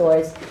local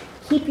stores.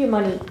 Keep your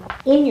money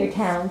in your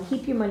town,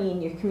 keep your money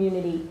in your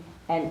community,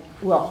 and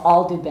we'll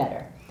all do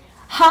better.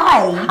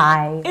 Hi.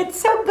 Hi. It's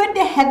so good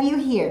to have you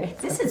here.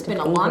 This has been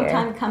a long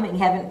time coming,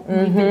 haven't we?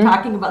 We've been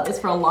talking about this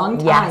for a long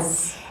time.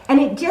 Yes. And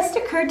it just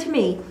occurred to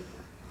me,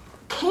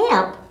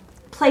 camp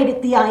played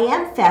at the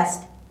IM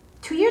Fest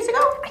 2 years ago?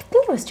 I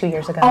think it was 2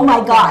 years ago. Oh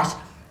my gosh.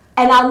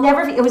 And I'll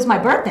never, it was my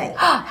birthday.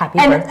 Happy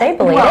birthday,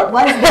 belated. Well, it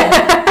was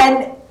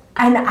then.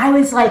 and I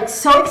was like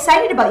so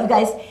excited about you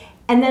guys,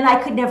 and then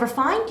I could never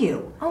find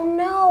you. Oh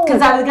no.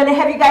 Because I was going to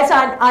have you guys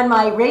on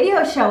my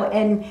radio show,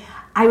 and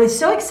I was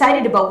so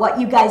excited about what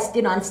you guys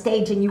did on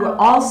stage, and you were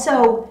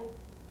also,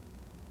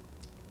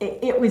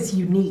 it was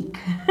unique.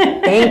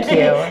 Thank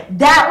you.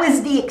 That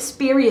was the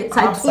experience.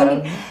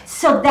 Awesome.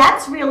 So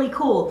that's really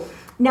cool.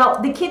 Now,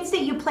 the kids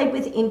that you played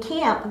with in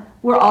camp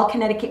were all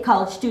Connecticut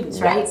College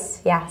students, right?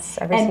 Yes,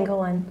 every single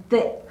one.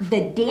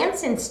 The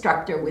dance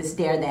instructor was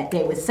there that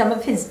day with some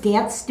of his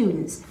dance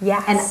students.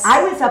 Yes. And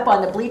I was up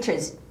on the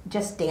bleachers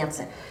just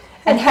dancing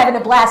and having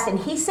a blast. And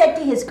he said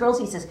to his girls,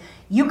 he says,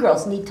 you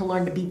girls need to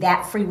learn to be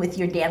that free with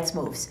your dance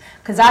moves.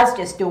 Because I was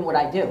just doing what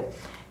I do.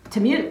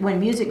 To when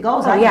music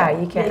goes, oh yeah,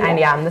 you can. And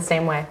yeah, I'm the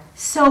same way.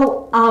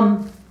 So,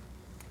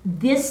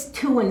 this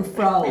To and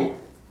Fro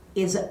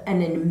is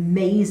an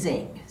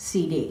amazing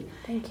CD.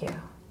 Thank you.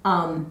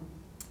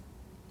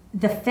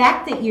 The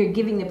fact that you're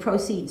giving the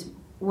proceeds,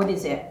 what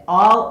is it?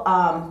 All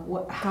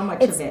how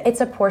much of it?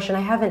 It's a portion. I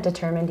haven't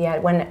determined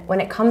yet. When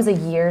it comes a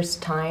year's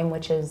time,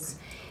 which is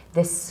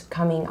this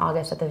coming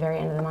August at the very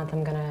end of the month,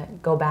 I'm gonna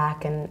go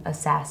back and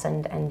assess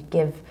and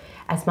give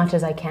as much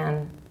as I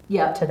can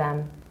to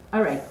them.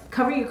 All right.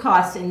 Cover your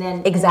costs and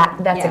then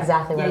That's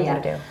exactly what I'm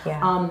gonna do.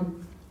 Yeah.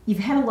 You've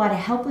had a lot of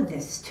help with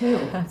this too.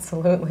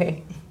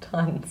 Absolutely,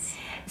 tons.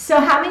 So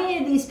how many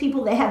of these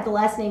people that have the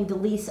last name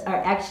DeLise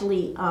are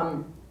actually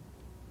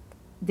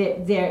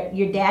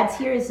your dad's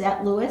here? Is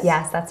that Louis?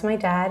 Yes, that's my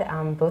dad.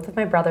 Both of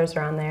my brothers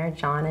are on there,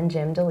 John and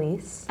Jim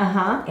DeLise.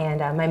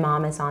 And my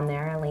mom is on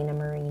there, Elena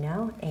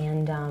Marino.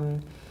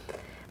 And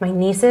my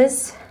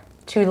nieces,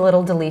 2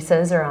 little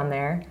DeLises are on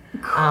there.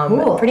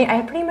 Cool. I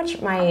have pretty much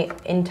my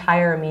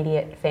entire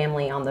immediate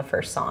family on the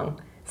first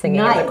song singing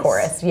in the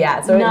chorus.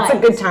 Yeah, so it's a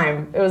good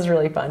time. It was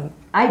really fun.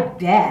 I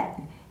bet.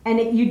 And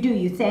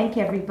you thank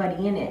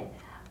everybody in it.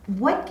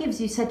 What gives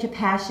you such a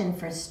passion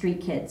for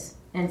street kids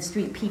and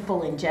street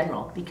people in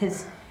general?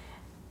 Because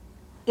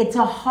it's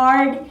a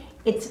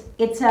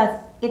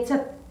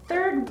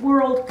third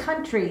world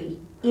country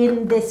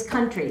in this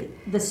country,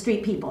 the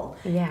street people.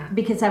 Yeah.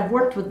 Because I've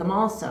worked with them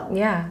also.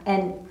 Yeah.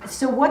 And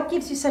so what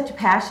gives you such a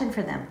passion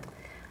for them?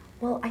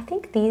 Well, I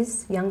think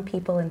these young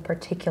people in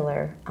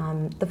particular,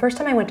 the first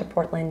time I went to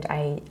Portland,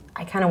 I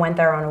kind of went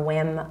there on a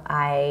whim.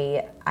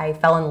 I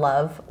fell in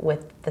love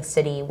with the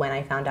city when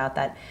I found out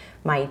that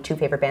my 2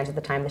 favorite bands at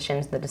the time, the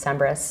Shins and the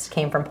Decemberists,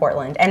 came from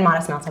Portland. And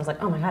Modest Mouse, I was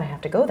like, oh my God, I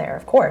have to go there,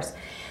 of course.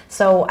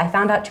 So I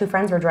found out 2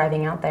 friends were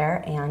driving out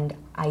there, and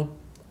I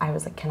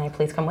was like, can I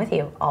please come with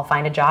you? I'll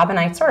find a job. And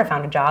I sort of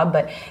found a job,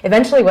 but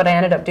eventually what I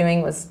ended up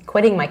doing was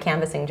quitting my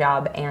canvassing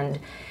job and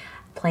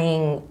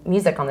playing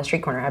music on the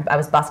street corner. I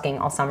was busking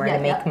all summer to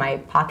make my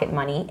pocket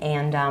money,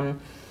 and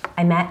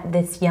I met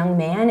this young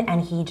man,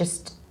 and he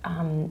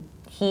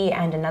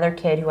and another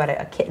kid who had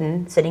a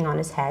kitten sitting on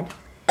his head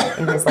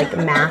in his like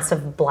mass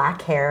of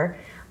black hair.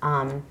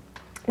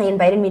 They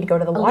invited me to go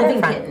to the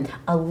waterfront.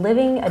 A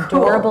living,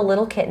 adorable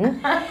little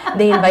kitten.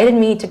 They invited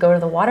me to go to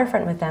the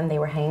waterfront with them. They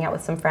were hanging out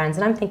with some friends,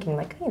 and I'm thinking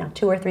like,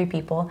 2 or 3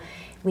 people.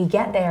 We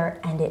get there,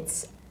 and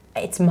it's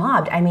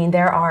mobbed. I mean,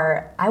 there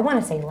are, I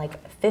want to say like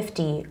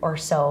 50 or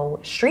so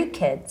street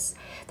kids.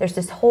 There's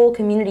this whole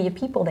community of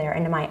people there,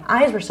 and my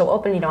eyes were so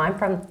open. I'm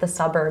from the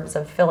suburbs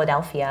of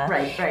Philadelphia,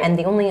 right. And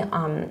the only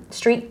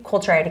street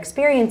culture I'd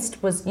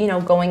experienced was,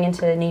 going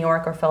into New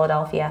York or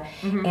Philadelphia,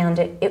 and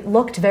it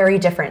looked very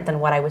different than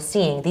what I was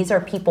seeing. These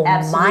are people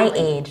my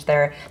age.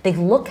 They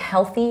look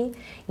healthy.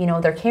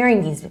 They're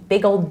carrying these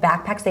big old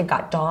backpacks. They've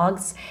got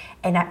dogs,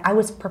 and I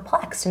was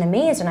perplexed and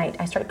amazed, and I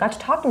got to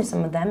talking to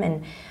some of them,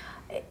 and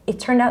it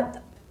turned out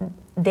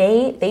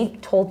they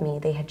told me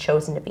they had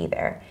chosen to be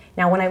there.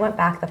 Now, when I went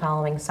back the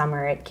following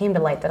summer, it came to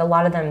light that a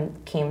lot of them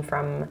came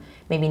from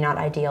maybe not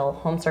ideal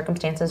home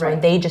circumstances, or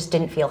they just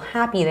didn't feel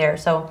happy there.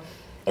 So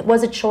it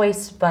was a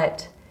choice,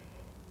 but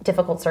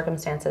difficult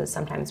circumstances,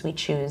 sometimes we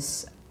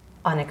choose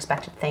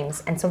unexpected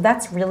things. And so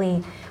that's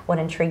really what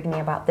intrigued me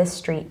about this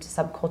street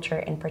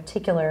subculture in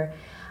particular,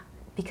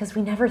 because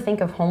we never think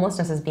of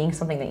homelessness as being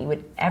something that you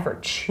would ever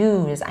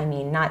choose. I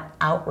mean, not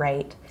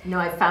outright. No,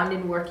 I found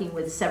in working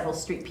with several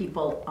street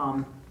people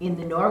in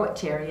the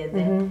Norwich area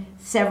that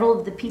several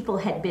of the people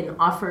had been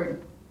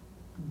offered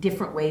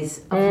different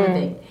ways of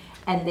living,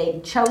 and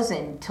they'd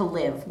chosen to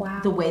live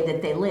the way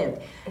that they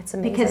lived. It's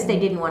amazing. Because they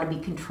didn't want to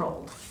be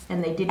controlled,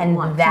 and they didn't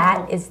want. And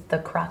that is the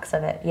crux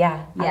of it.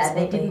 Yeah. Yeah,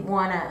 absolutely. they didn't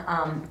want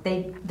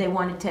to. They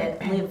wanted to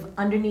live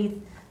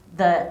underneath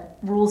the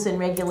rules and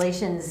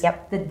regulations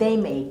that they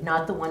made,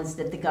 not the ones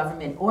that the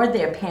government or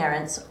their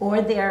parents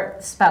or their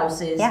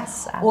spouses,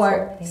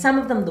 or some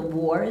of them the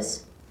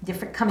wars,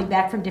 coming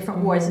back from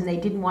different wars, and they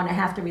didn't want to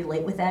have to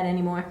relate with that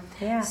anymore.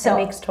 Yeah, so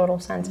it makes total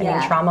sense. I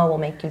mean, trauma will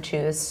make you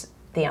choose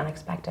the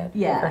unexpected,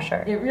 for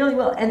sure. It really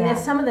will. And they're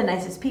some of the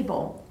nicest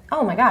people.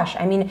 Oh my gosh.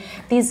 I mean,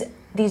 these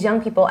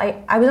young people,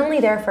 I was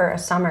only there for a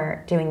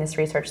summer doing this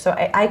research, so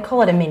I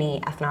call it a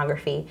mini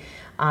ethnography.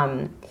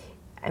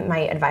 My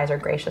advisor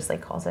graciously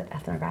calls it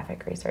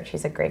ethnographic research.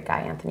 He's a great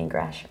guy, Anthony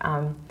Gresh.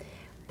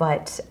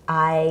 But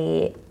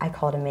I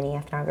call it a mini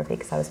ethnography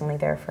because I was only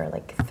there for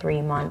like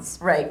 3 months.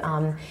 Right.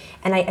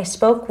 And I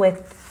spoke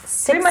with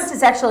 6... 3 months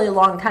is actually a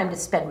long time to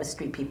spend with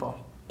street people.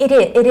 It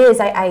is.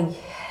 I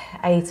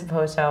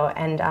suppose so.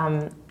 And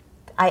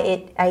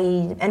I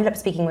ended up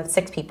speaking with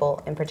 6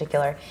 people in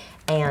particular,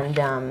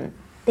 and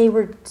they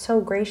were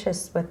so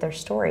gracious with their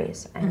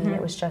stories. I mean,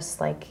 it was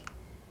just like,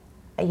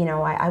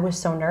 I was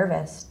so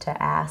nervous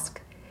to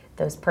ask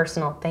those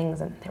personal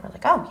things, and they were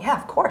like, oh yeah,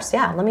 of course,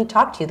 yeah, let me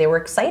talk to you. They were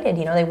excited,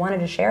 they wanted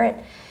to share it.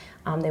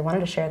 They wanted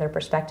to share their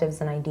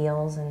perspectives and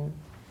ideals, and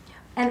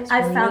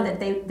I've found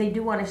that they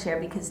do want to share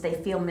because they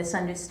feel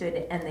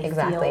misunderstood and they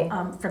feel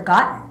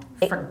forgotten.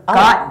 Oh,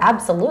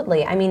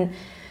 absolutely. I mean,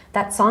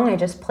 that song I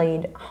just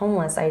played,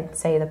 "Homeless," I'd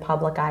say the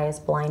public eye is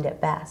blind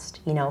at best,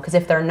 you know, because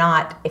if they're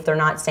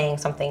not saying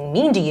something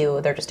mean to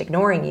you, they're just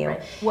ignoring you.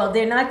 Right. Well,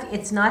 they're not.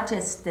 It's not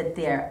just that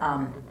they're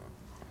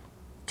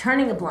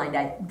turning a blind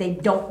eye. They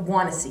don't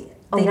want to see it.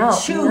 They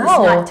choose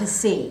not to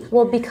see.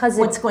 Well, because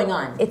what's going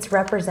on. It's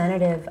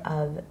representative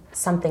of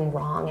something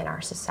wrong in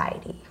our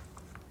society.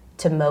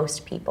 To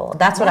most people.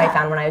 That's what I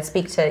found when I would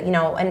speak to, you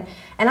know, and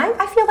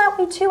I feel that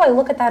way too. I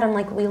look at that, I'm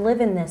like, we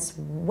live in this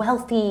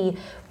wealthy,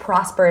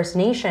 prosperous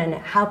nation.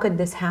 How could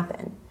this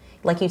happen?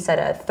 Like you said,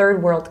 a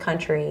third world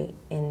country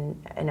in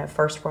a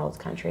first world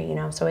country, you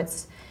know, so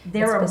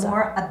there are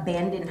more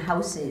abandoned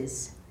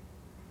houses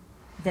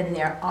than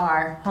there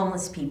are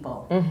homeless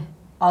people. Mm-hmm.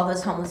 All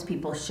those homeless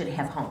people should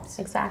have homes.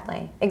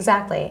 Exactly,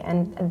 exactly.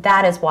 And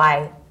that is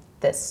why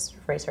this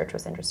research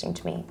was interesting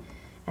to me.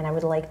 And I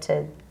would like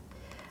to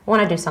I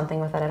want to do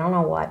something with it. I don't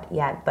know what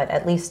yet, but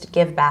at least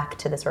give back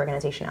to this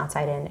organization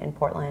outside in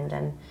Portland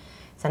and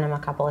send them a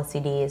couple of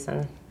CDs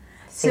and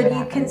see So what do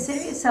you happens.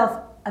 consider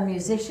yourself a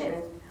musician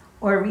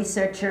or a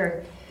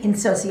researcher in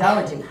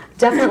sociology?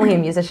 Definitely a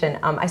musician.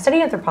 I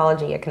studied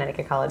anthropology at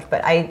Connecticut College,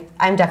 but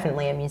I'm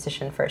definitely a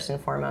musician first and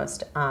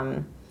foremost.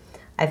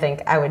 I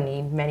think I would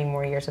need many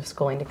more years of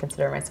schooling to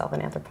consider myself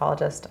an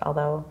anthropologist,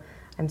 although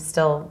I'm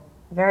still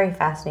very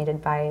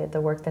fascinated by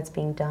the work that's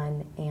being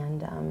done.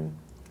 And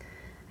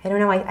I don't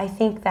know, I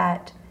think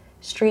that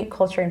street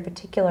culture in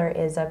particular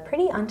is a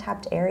pretty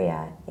untapped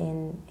area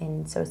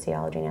in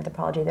sociology and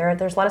anthropology.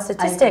 There's a lot of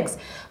statistics,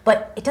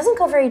 but it doesn't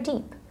go very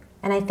deep.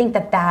 And I think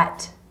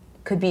that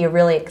could be a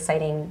really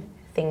exciting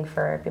thing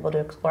for people to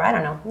explore. I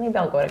don't know, maybe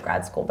I'll go to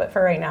grad school, but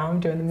for right now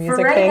I'm doing the music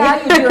thing. For right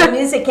now you're doing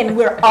music, and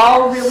we're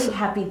all really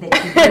happy that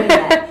you're doing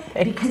that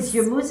because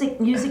your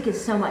music is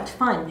so much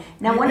fun.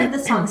 Now, one of the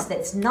songs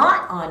that's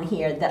not on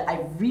here that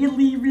I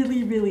really,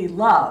 really, really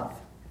love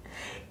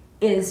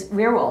is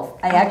Werewolf.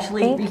 I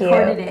actually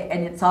recorded it,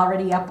 and it's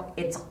already up.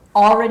 It's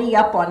already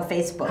up on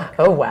Facebook.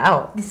 Oh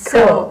wow!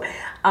 So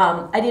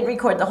I didn't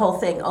record the whole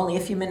thing, only a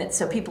few minutes.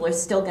 So people are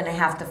still going to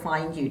have to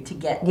find you to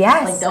get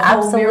like the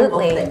whole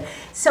Werewolf thing.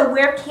 So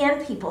where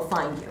can people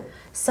find you?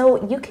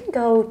 So you can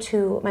go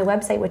to my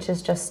website, which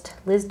is just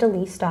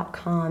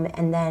DeLise-9-2015,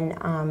 and then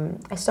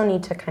I still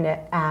need to kind of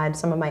add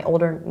some of my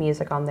older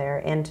music on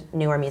there and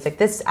newer music.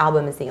 This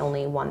album is the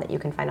only one that you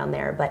can find on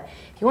there, but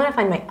if you want to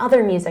find my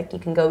other music, you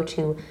can go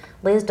to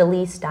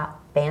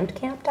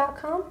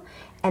lizdelise.bandcamp.com,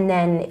 and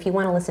then if you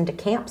want to listen to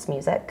Camp's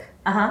music,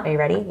 are you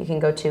ready? You can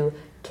go to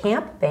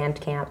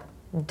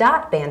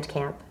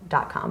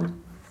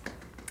campbandcamp.bandcamp.com.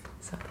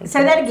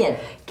 Say that again.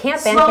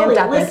 Slowly.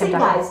 Listen,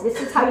 guys,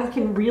 this is how you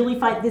can really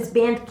find this.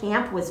 Band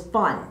Camp was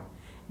fun.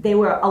 They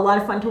were a lot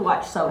of fun to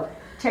watch. So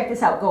check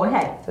this out. Go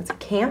ahead. So it's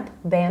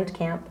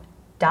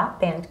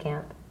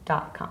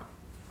campbandcamp.bandcamp.com.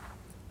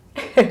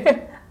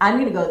 I'm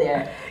going to go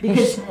there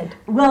because,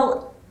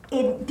 well,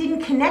 it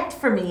didn't connect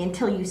for me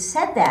until you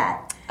said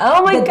that.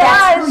 Oh my gosh!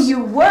 That's who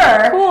you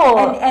were.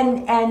 Cool.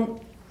 And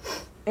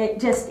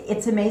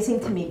it's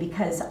amazing to me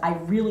because I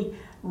really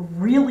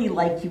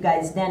liked you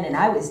guys then, and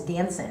I was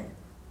dancing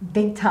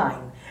big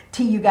time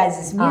to you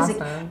guys' music.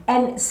 Awesome.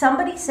 And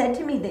somebody said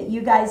to me that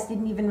you guys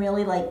didn't even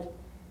really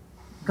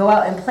go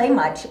out and play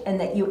much, and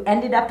that you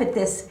ended up at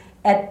the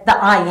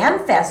I Am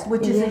Fest,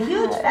 which is a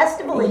huge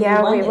festival in New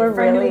London. Yeah, we were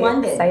really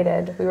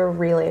excited. We were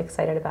really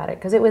excited about it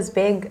because it was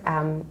big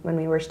when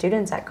we were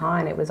students at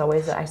Con. It was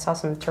always, I saw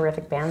some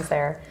terrific bands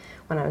there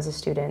when I was a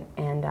student,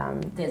 and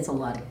there's a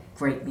lot of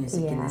great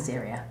music in this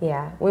area.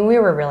 Yeah, when we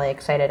were really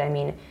excited. I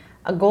mean,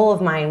 a goal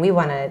of mine,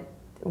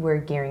 we're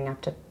gearing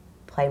up to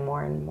play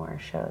more and more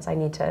shows. I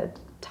need to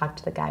talk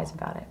to the guys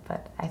about it,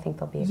 but I think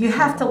they'll be excited. You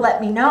have to let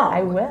me know.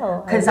 I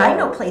will. Because I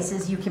know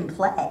places you can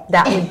play.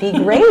 That would be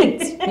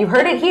great. You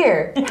heard it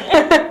here.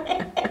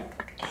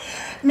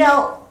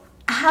 Now,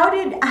 how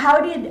did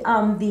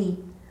the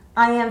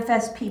I Am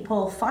Fest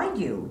people find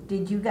you?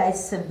 Did you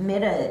guys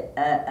submit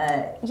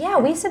Yeah,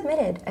 we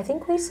submitted. I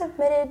think we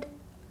submitted...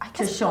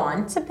 to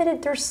Sean?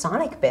 Submitted through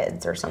Sonic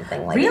Bids or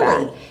something like that.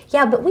 Really?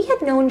 Yeah, but we had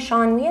known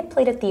Sean. We had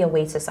played at the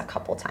Oasis a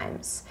couple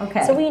times.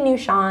 Okay. So we knew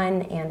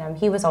Sean, and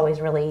he was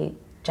always really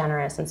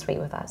generous and sweet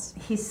with us.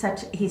 He's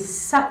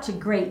such a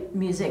great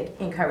music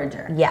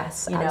encourager.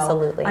 Yes,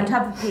 absolutely. On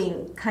top of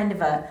being kind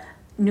of a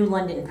New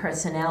London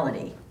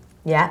personality.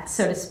 Yeah.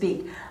 So to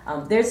speak.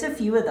 There's a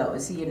few of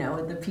those,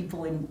 the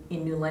people in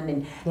New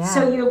London. Yeah.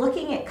 So you're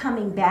looking at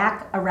coming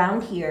back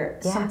around here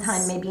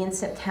sometime, maybe in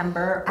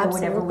September or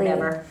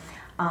whatever.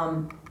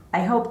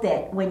 I hope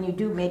that when you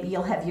do, maybe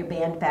you'll have your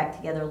band back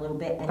together a little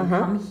bit and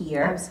come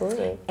here.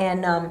 Absolutely.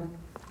 And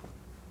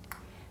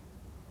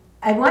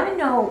I want to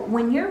know,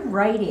 when you're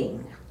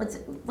writing,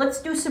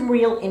 let's do some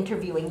real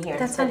interviewing here.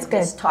 That sounds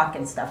good. Just talk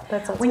and stuff.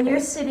 That sounds when good. you're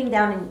sitting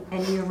down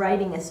and you're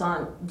writing a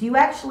song, do you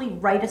actually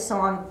write a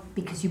song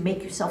because you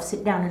make yourself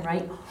sit down and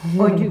write,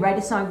 or do you write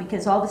a song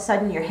because all of a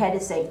sudden your head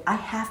is saying, I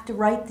have to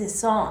write this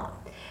song?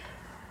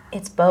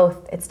 It's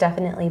both. It's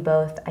definitely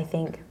both. I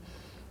think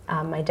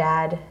my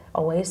dad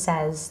always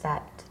says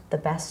that the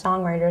best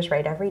songwriters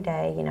write every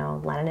day. You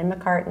know, Lennon and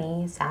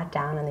McCartney sat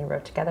down and they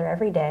wrote together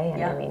every day.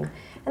 And I mean,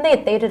 and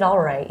they did all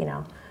right, you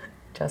know.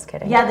 Just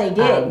kidding. Yeah, they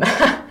did.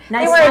 Nice.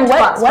 They were in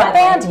what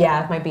band?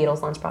 Yeah, my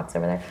Beatles lunchbox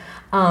over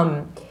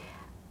there.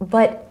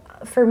 But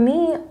for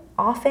me,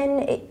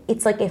 often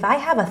it's like if I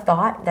have a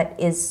thought that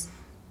is,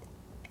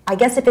 I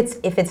guess if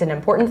it's an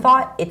important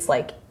thought, it's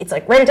like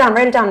write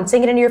it down,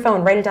 sing it into your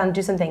phone, write it down,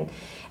 do something,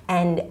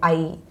 and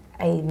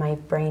my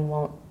brain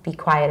won't be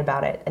quiet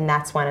about it, and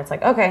that's when it's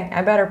like, okay,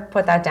 I better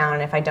put that down,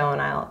 and if I don't,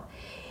 I'll.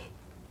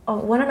 Oh,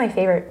 one of my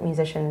favorite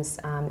musicians,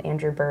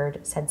 Andrew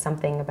Bird, said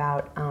something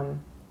about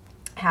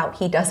how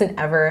he doesn't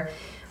ever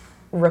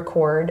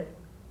record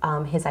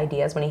his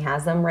ideas when he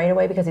has them right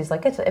away because he's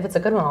like, if it's a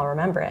good one, I'll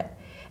remember it.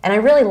 And I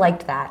really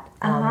liked that.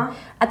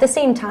 At the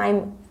same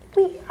time,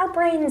 our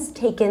brains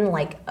take in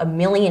like a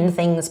million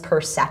things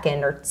per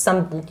second or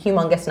some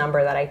humongous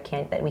number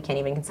that we can't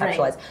even conceptualize.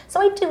 Right. So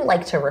I do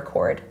like to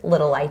record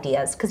little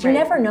ideas because you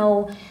never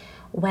know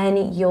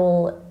when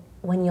you'll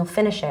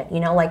finish it. You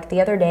know, like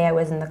the other day I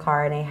was in the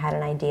car and I had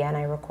an idea and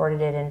I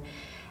recorded it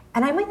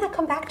and I might not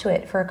come back to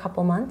it for a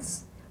couple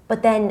months.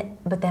 But then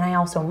I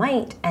also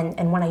might,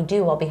 and when I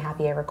do, I'll be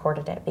happy I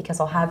recorded it because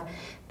I'll have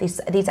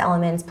these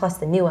elements plus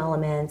the new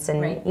elements,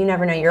 and you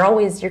never know.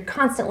 You're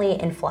constantly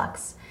in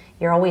flux.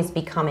 You're always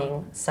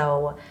becoming.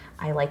 So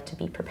I like to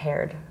be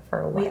prepared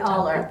for what we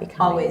all are becoming.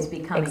 Always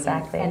becoming.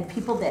 Exactly. And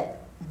people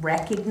that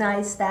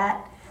recognize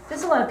that,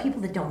 there's a lot of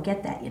people that don't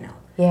get that, you know.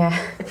 Yeah.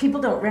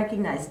 People don't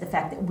recognize the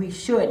fact that we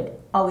should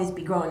always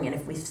be growing, and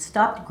if we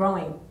stopped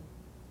growing,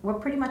 we're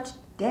pretty much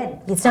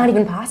dead. It's not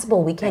even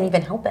possible. We can't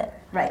even help it.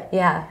 Right.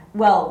 Yeah.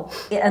 Well,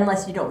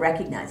 unless you don't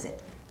recognize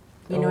it.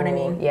 You know what I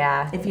mean?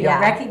 Yeah. If you don't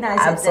recognize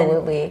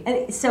absolutely. it, then...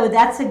 And so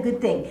that's a good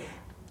thing.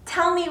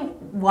 Tell me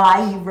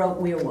why you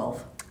wrote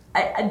Werewolf.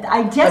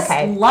 I just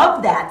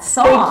love that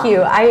song. Thank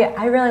you.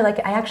 I really like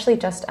it. I actually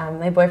just,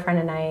 my boyfriend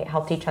and I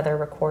helped each other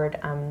record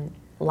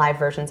live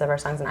versions of our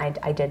songs, and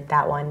I did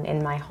that one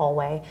in my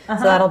hallway.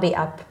 So that'll be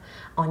up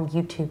on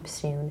YouTube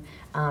soon.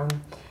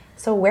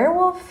 So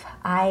Werewolf,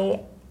 I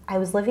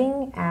was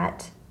living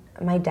at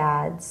my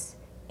dad's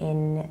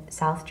in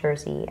South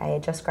Jersey. I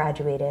had just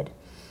graduated,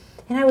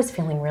 and I was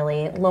feeling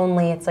really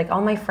lonely. It's like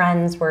all my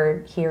friends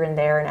were here and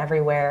there and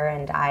everywhere,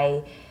 and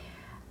I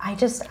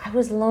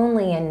was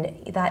lonely,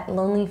 and that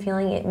lonely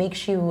feeling, it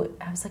makes you,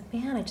 I was like,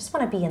 man, I just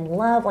want to be in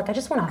love. Like, I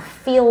just want to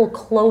feel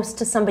close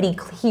to somebody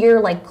here,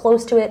 like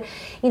close to it,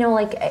 you know,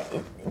 like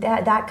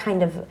that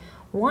kind of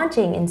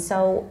wanting. And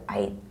so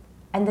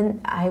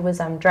then I was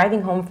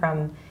driving home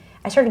from,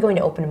 I started going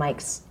to open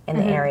mics in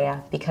the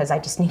area because I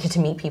just needed to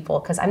meet people,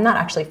 because I'm not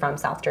actually from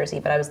South Jersey,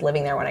 but I was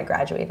living there when I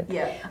graduated.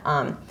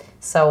 Yeah.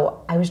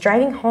 So I was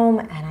driving home,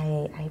 and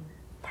I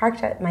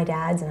parked at my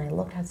dad's, and I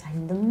looked outside,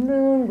 and the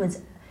moon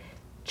was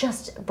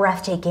just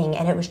breathtaking,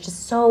 and it was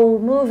just so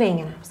moving,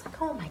 and I was like,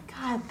 oh my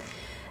God,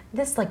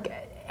 this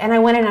and I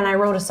went in and I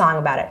wrote a song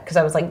about it, because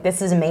I was like,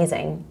 this is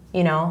amazing,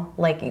 you know,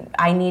 like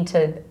I need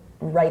to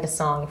write a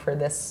song for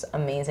this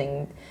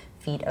amazing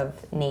feat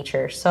of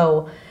nature.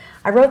 So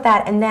I wrote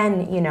that, and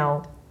then, you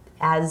know,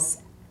 as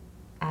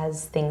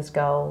things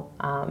go,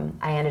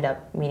 I ended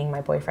up meeting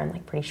my boyfriend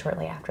like pretty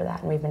shortly after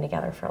that, and we've been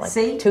together for like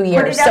 2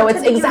 years. So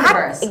it's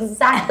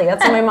exactly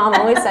that's what my mom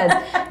always says.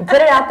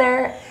 Put it out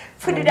there.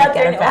 Put it out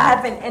there, and it will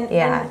happen.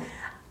 And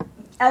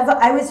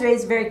I was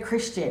raised very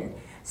Christian,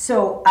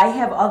 so I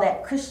have all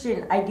that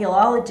Christian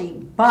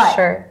ideology,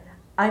 but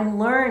I'm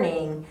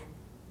learning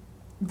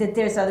that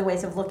there's other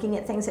ways of looking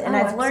at things, and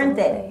I've learned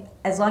that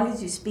as long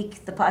as you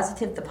speak the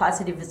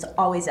positive is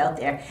always out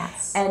there.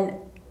 Yes. And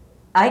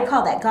I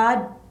call that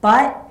God,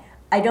 but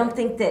I don't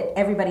think that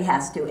everybody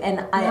has to.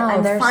 And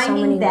I'm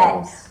finding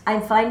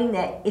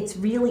that it's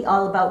really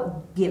all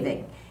about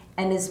giving.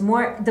 And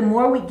the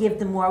more we give,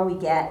 the more we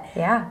get.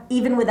 Yeah.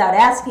 Even without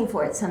asking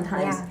for it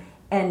sometimes. Yeah.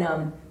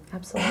 And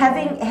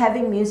absolutely.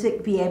 having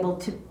music be able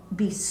to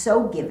be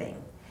so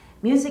giving.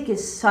 Music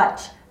is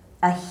such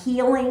a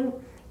healing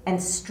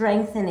and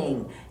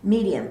strengthening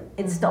medium.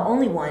 It's the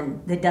only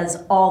one that does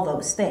all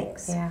those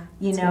things. Yeah.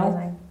 You know?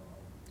 Amazing.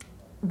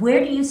 Where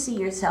do you see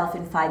yourself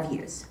in 5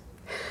 years?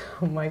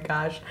 Oh my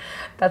gosh,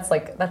 that's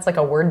like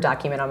a Word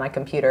document on my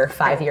computer,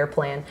 5-year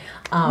plan.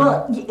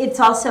 Well,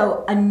 it's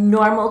also a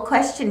normal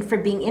question for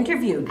being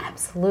interviewed.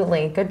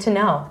 Absolutely, good to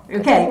know.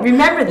 Okay,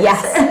 remember this.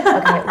 Yes.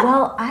 Okay.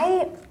 Well,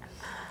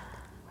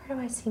 where do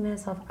I see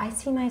myself? I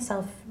see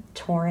myself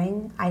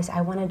touring.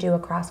 I want to do a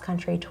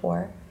cross-country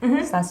tour.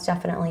 So that's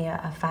definitely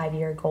a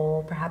 5-year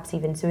goal, perhaps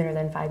even sooner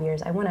than 5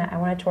 years. I want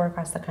to tour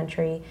across the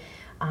country.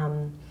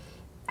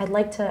 I'd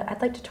like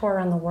to tour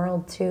around the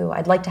world too.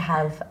 I'd like to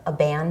have a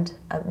band,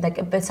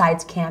 like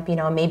besides camp. You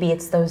know, maybe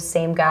it's those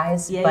same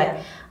guys, but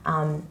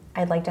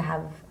I'd like to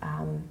have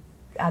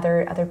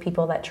other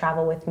people that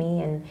travel with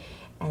me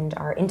and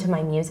are into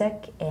my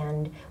music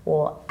and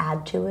will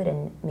add to it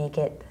and make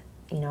it,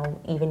 you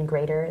know, even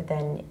greater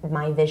than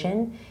my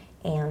vision.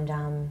 And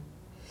I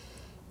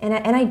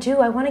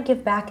want to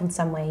give back in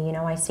some way. You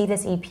know, I see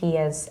this EP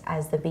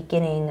as the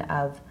beginning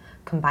of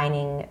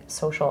combining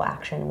social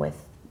action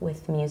with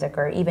with music,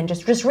 or even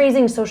just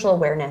raising social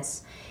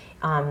awareness,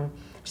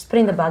 just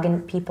putting the bug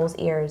in people's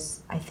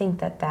ears. I think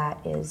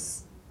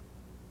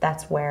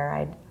that's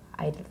where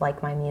I'd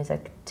like my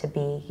music to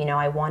be. You know,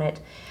 I want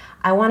it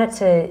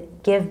to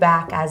give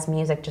back as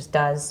music just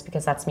does,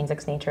 because that's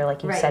music's nature,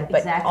 like you said, but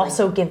exactly.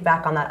 also give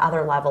back on that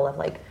other level of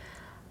like,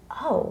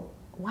 oh,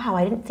 wow,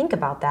 I didn't think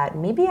about that.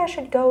 Maybe I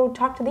should go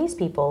talk to these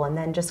people, and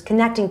then just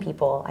connecting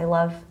people.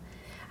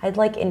 I'd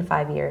like in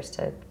 5 years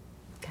to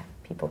have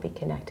people be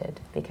connected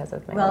because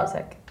of my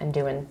music and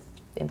doing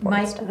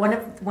important stuff.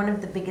 One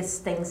of the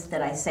biggest things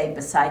that I say,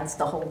 besides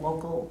the whole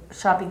local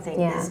shopping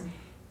thing, is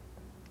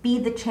be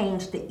the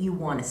change that you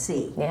want to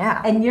see.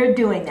 Yeah. And you're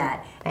doing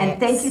that. Thanks. And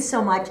thank you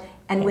so much.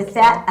 And Thank with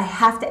that, I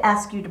have to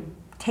ask you to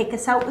take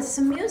us out with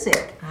some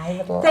music. I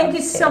would love Thank you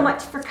to. so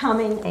much for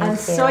coming. I'm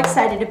so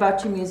excited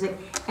about your music.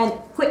 And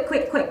quick,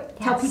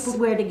 tell people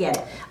where to get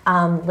it.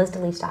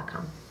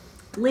 LizDeLise.com.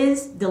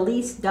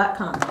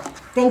 LizDeLise.com.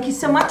 Thank you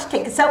so much.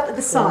 Take us out with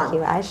a song. Thank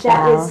you. I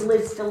shall. That is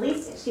Liz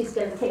DeLise. She's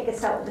going to take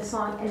us out with a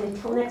song. And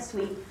until next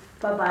week,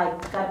 bye-bye.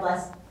 God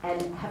bless,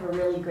 and have a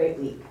really great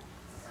week.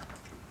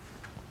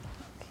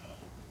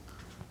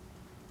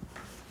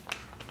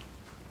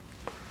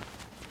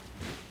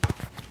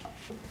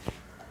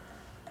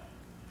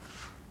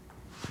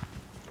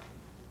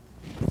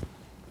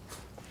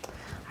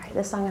 All right,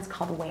 this song is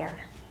called Where.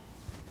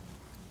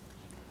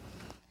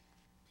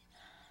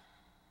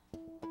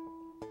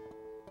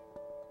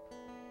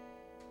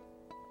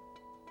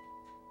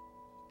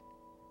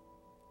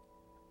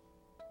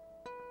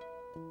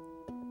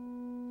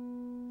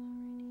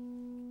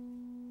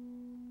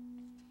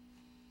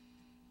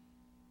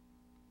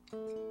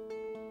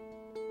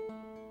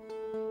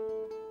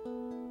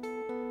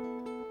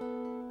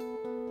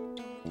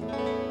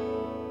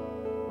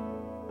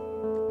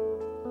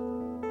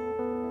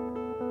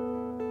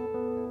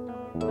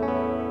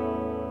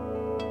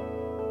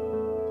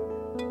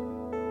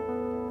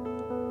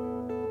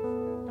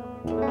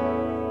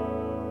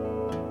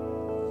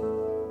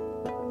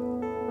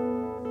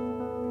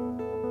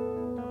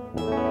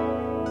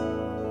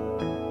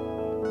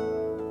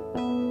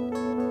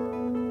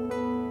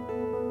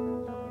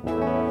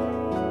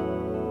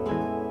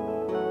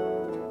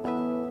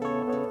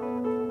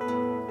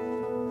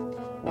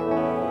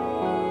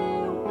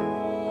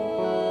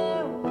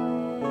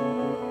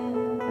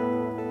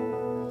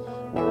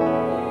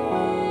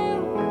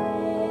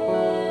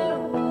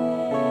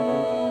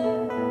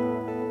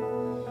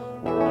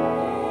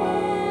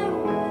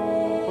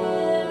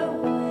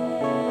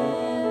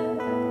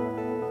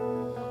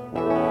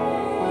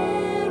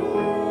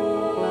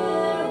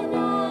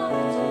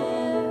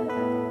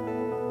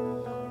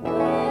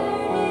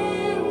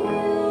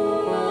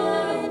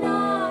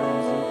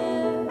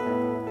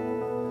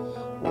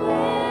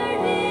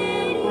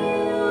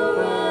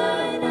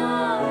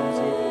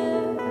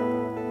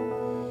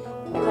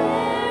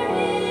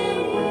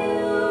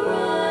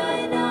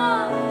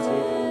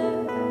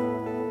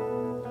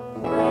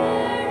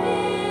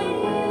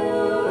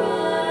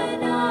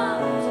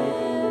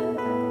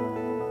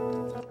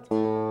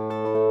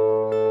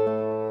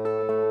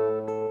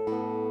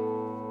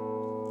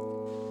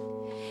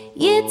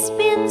 It's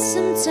been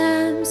some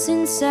time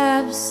since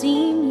I've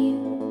seen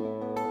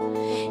you.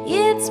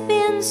 It's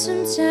been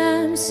some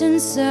time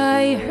since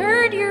I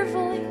heard your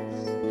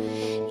voice.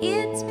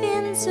 It's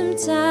been some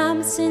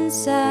time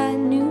since I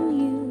knew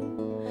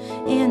you,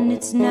 and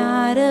it's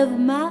not of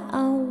my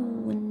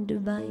own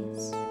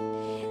device.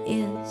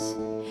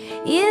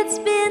 It's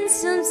been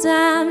some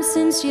time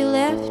since you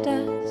left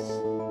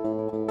us.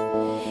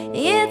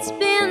 It's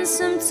been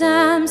some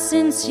time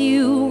since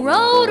you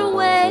rode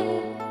away.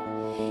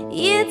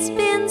 It's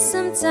been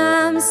some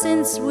time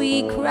since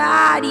we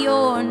cried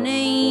your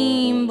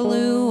name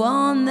blue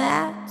on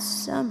that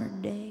summer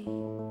day.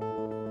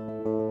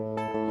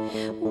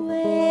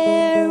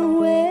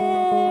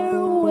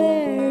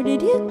 Where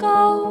did you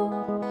go?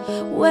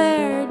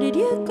 Where did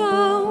you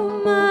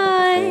go,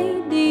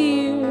 my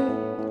dear?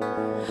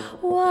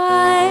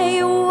 Why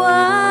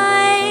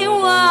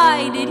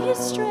did you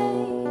stray?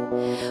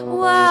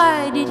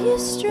 Why did you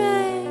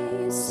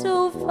stray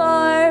so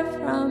far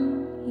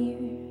from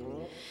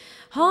here?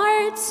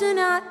 Hard to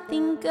not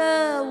think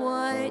of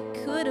what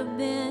could have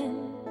been.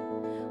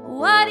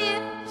 What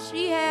if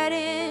she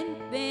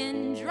hadn't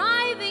been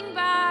driving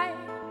by?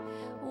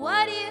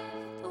 What if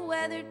the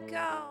weather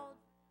called?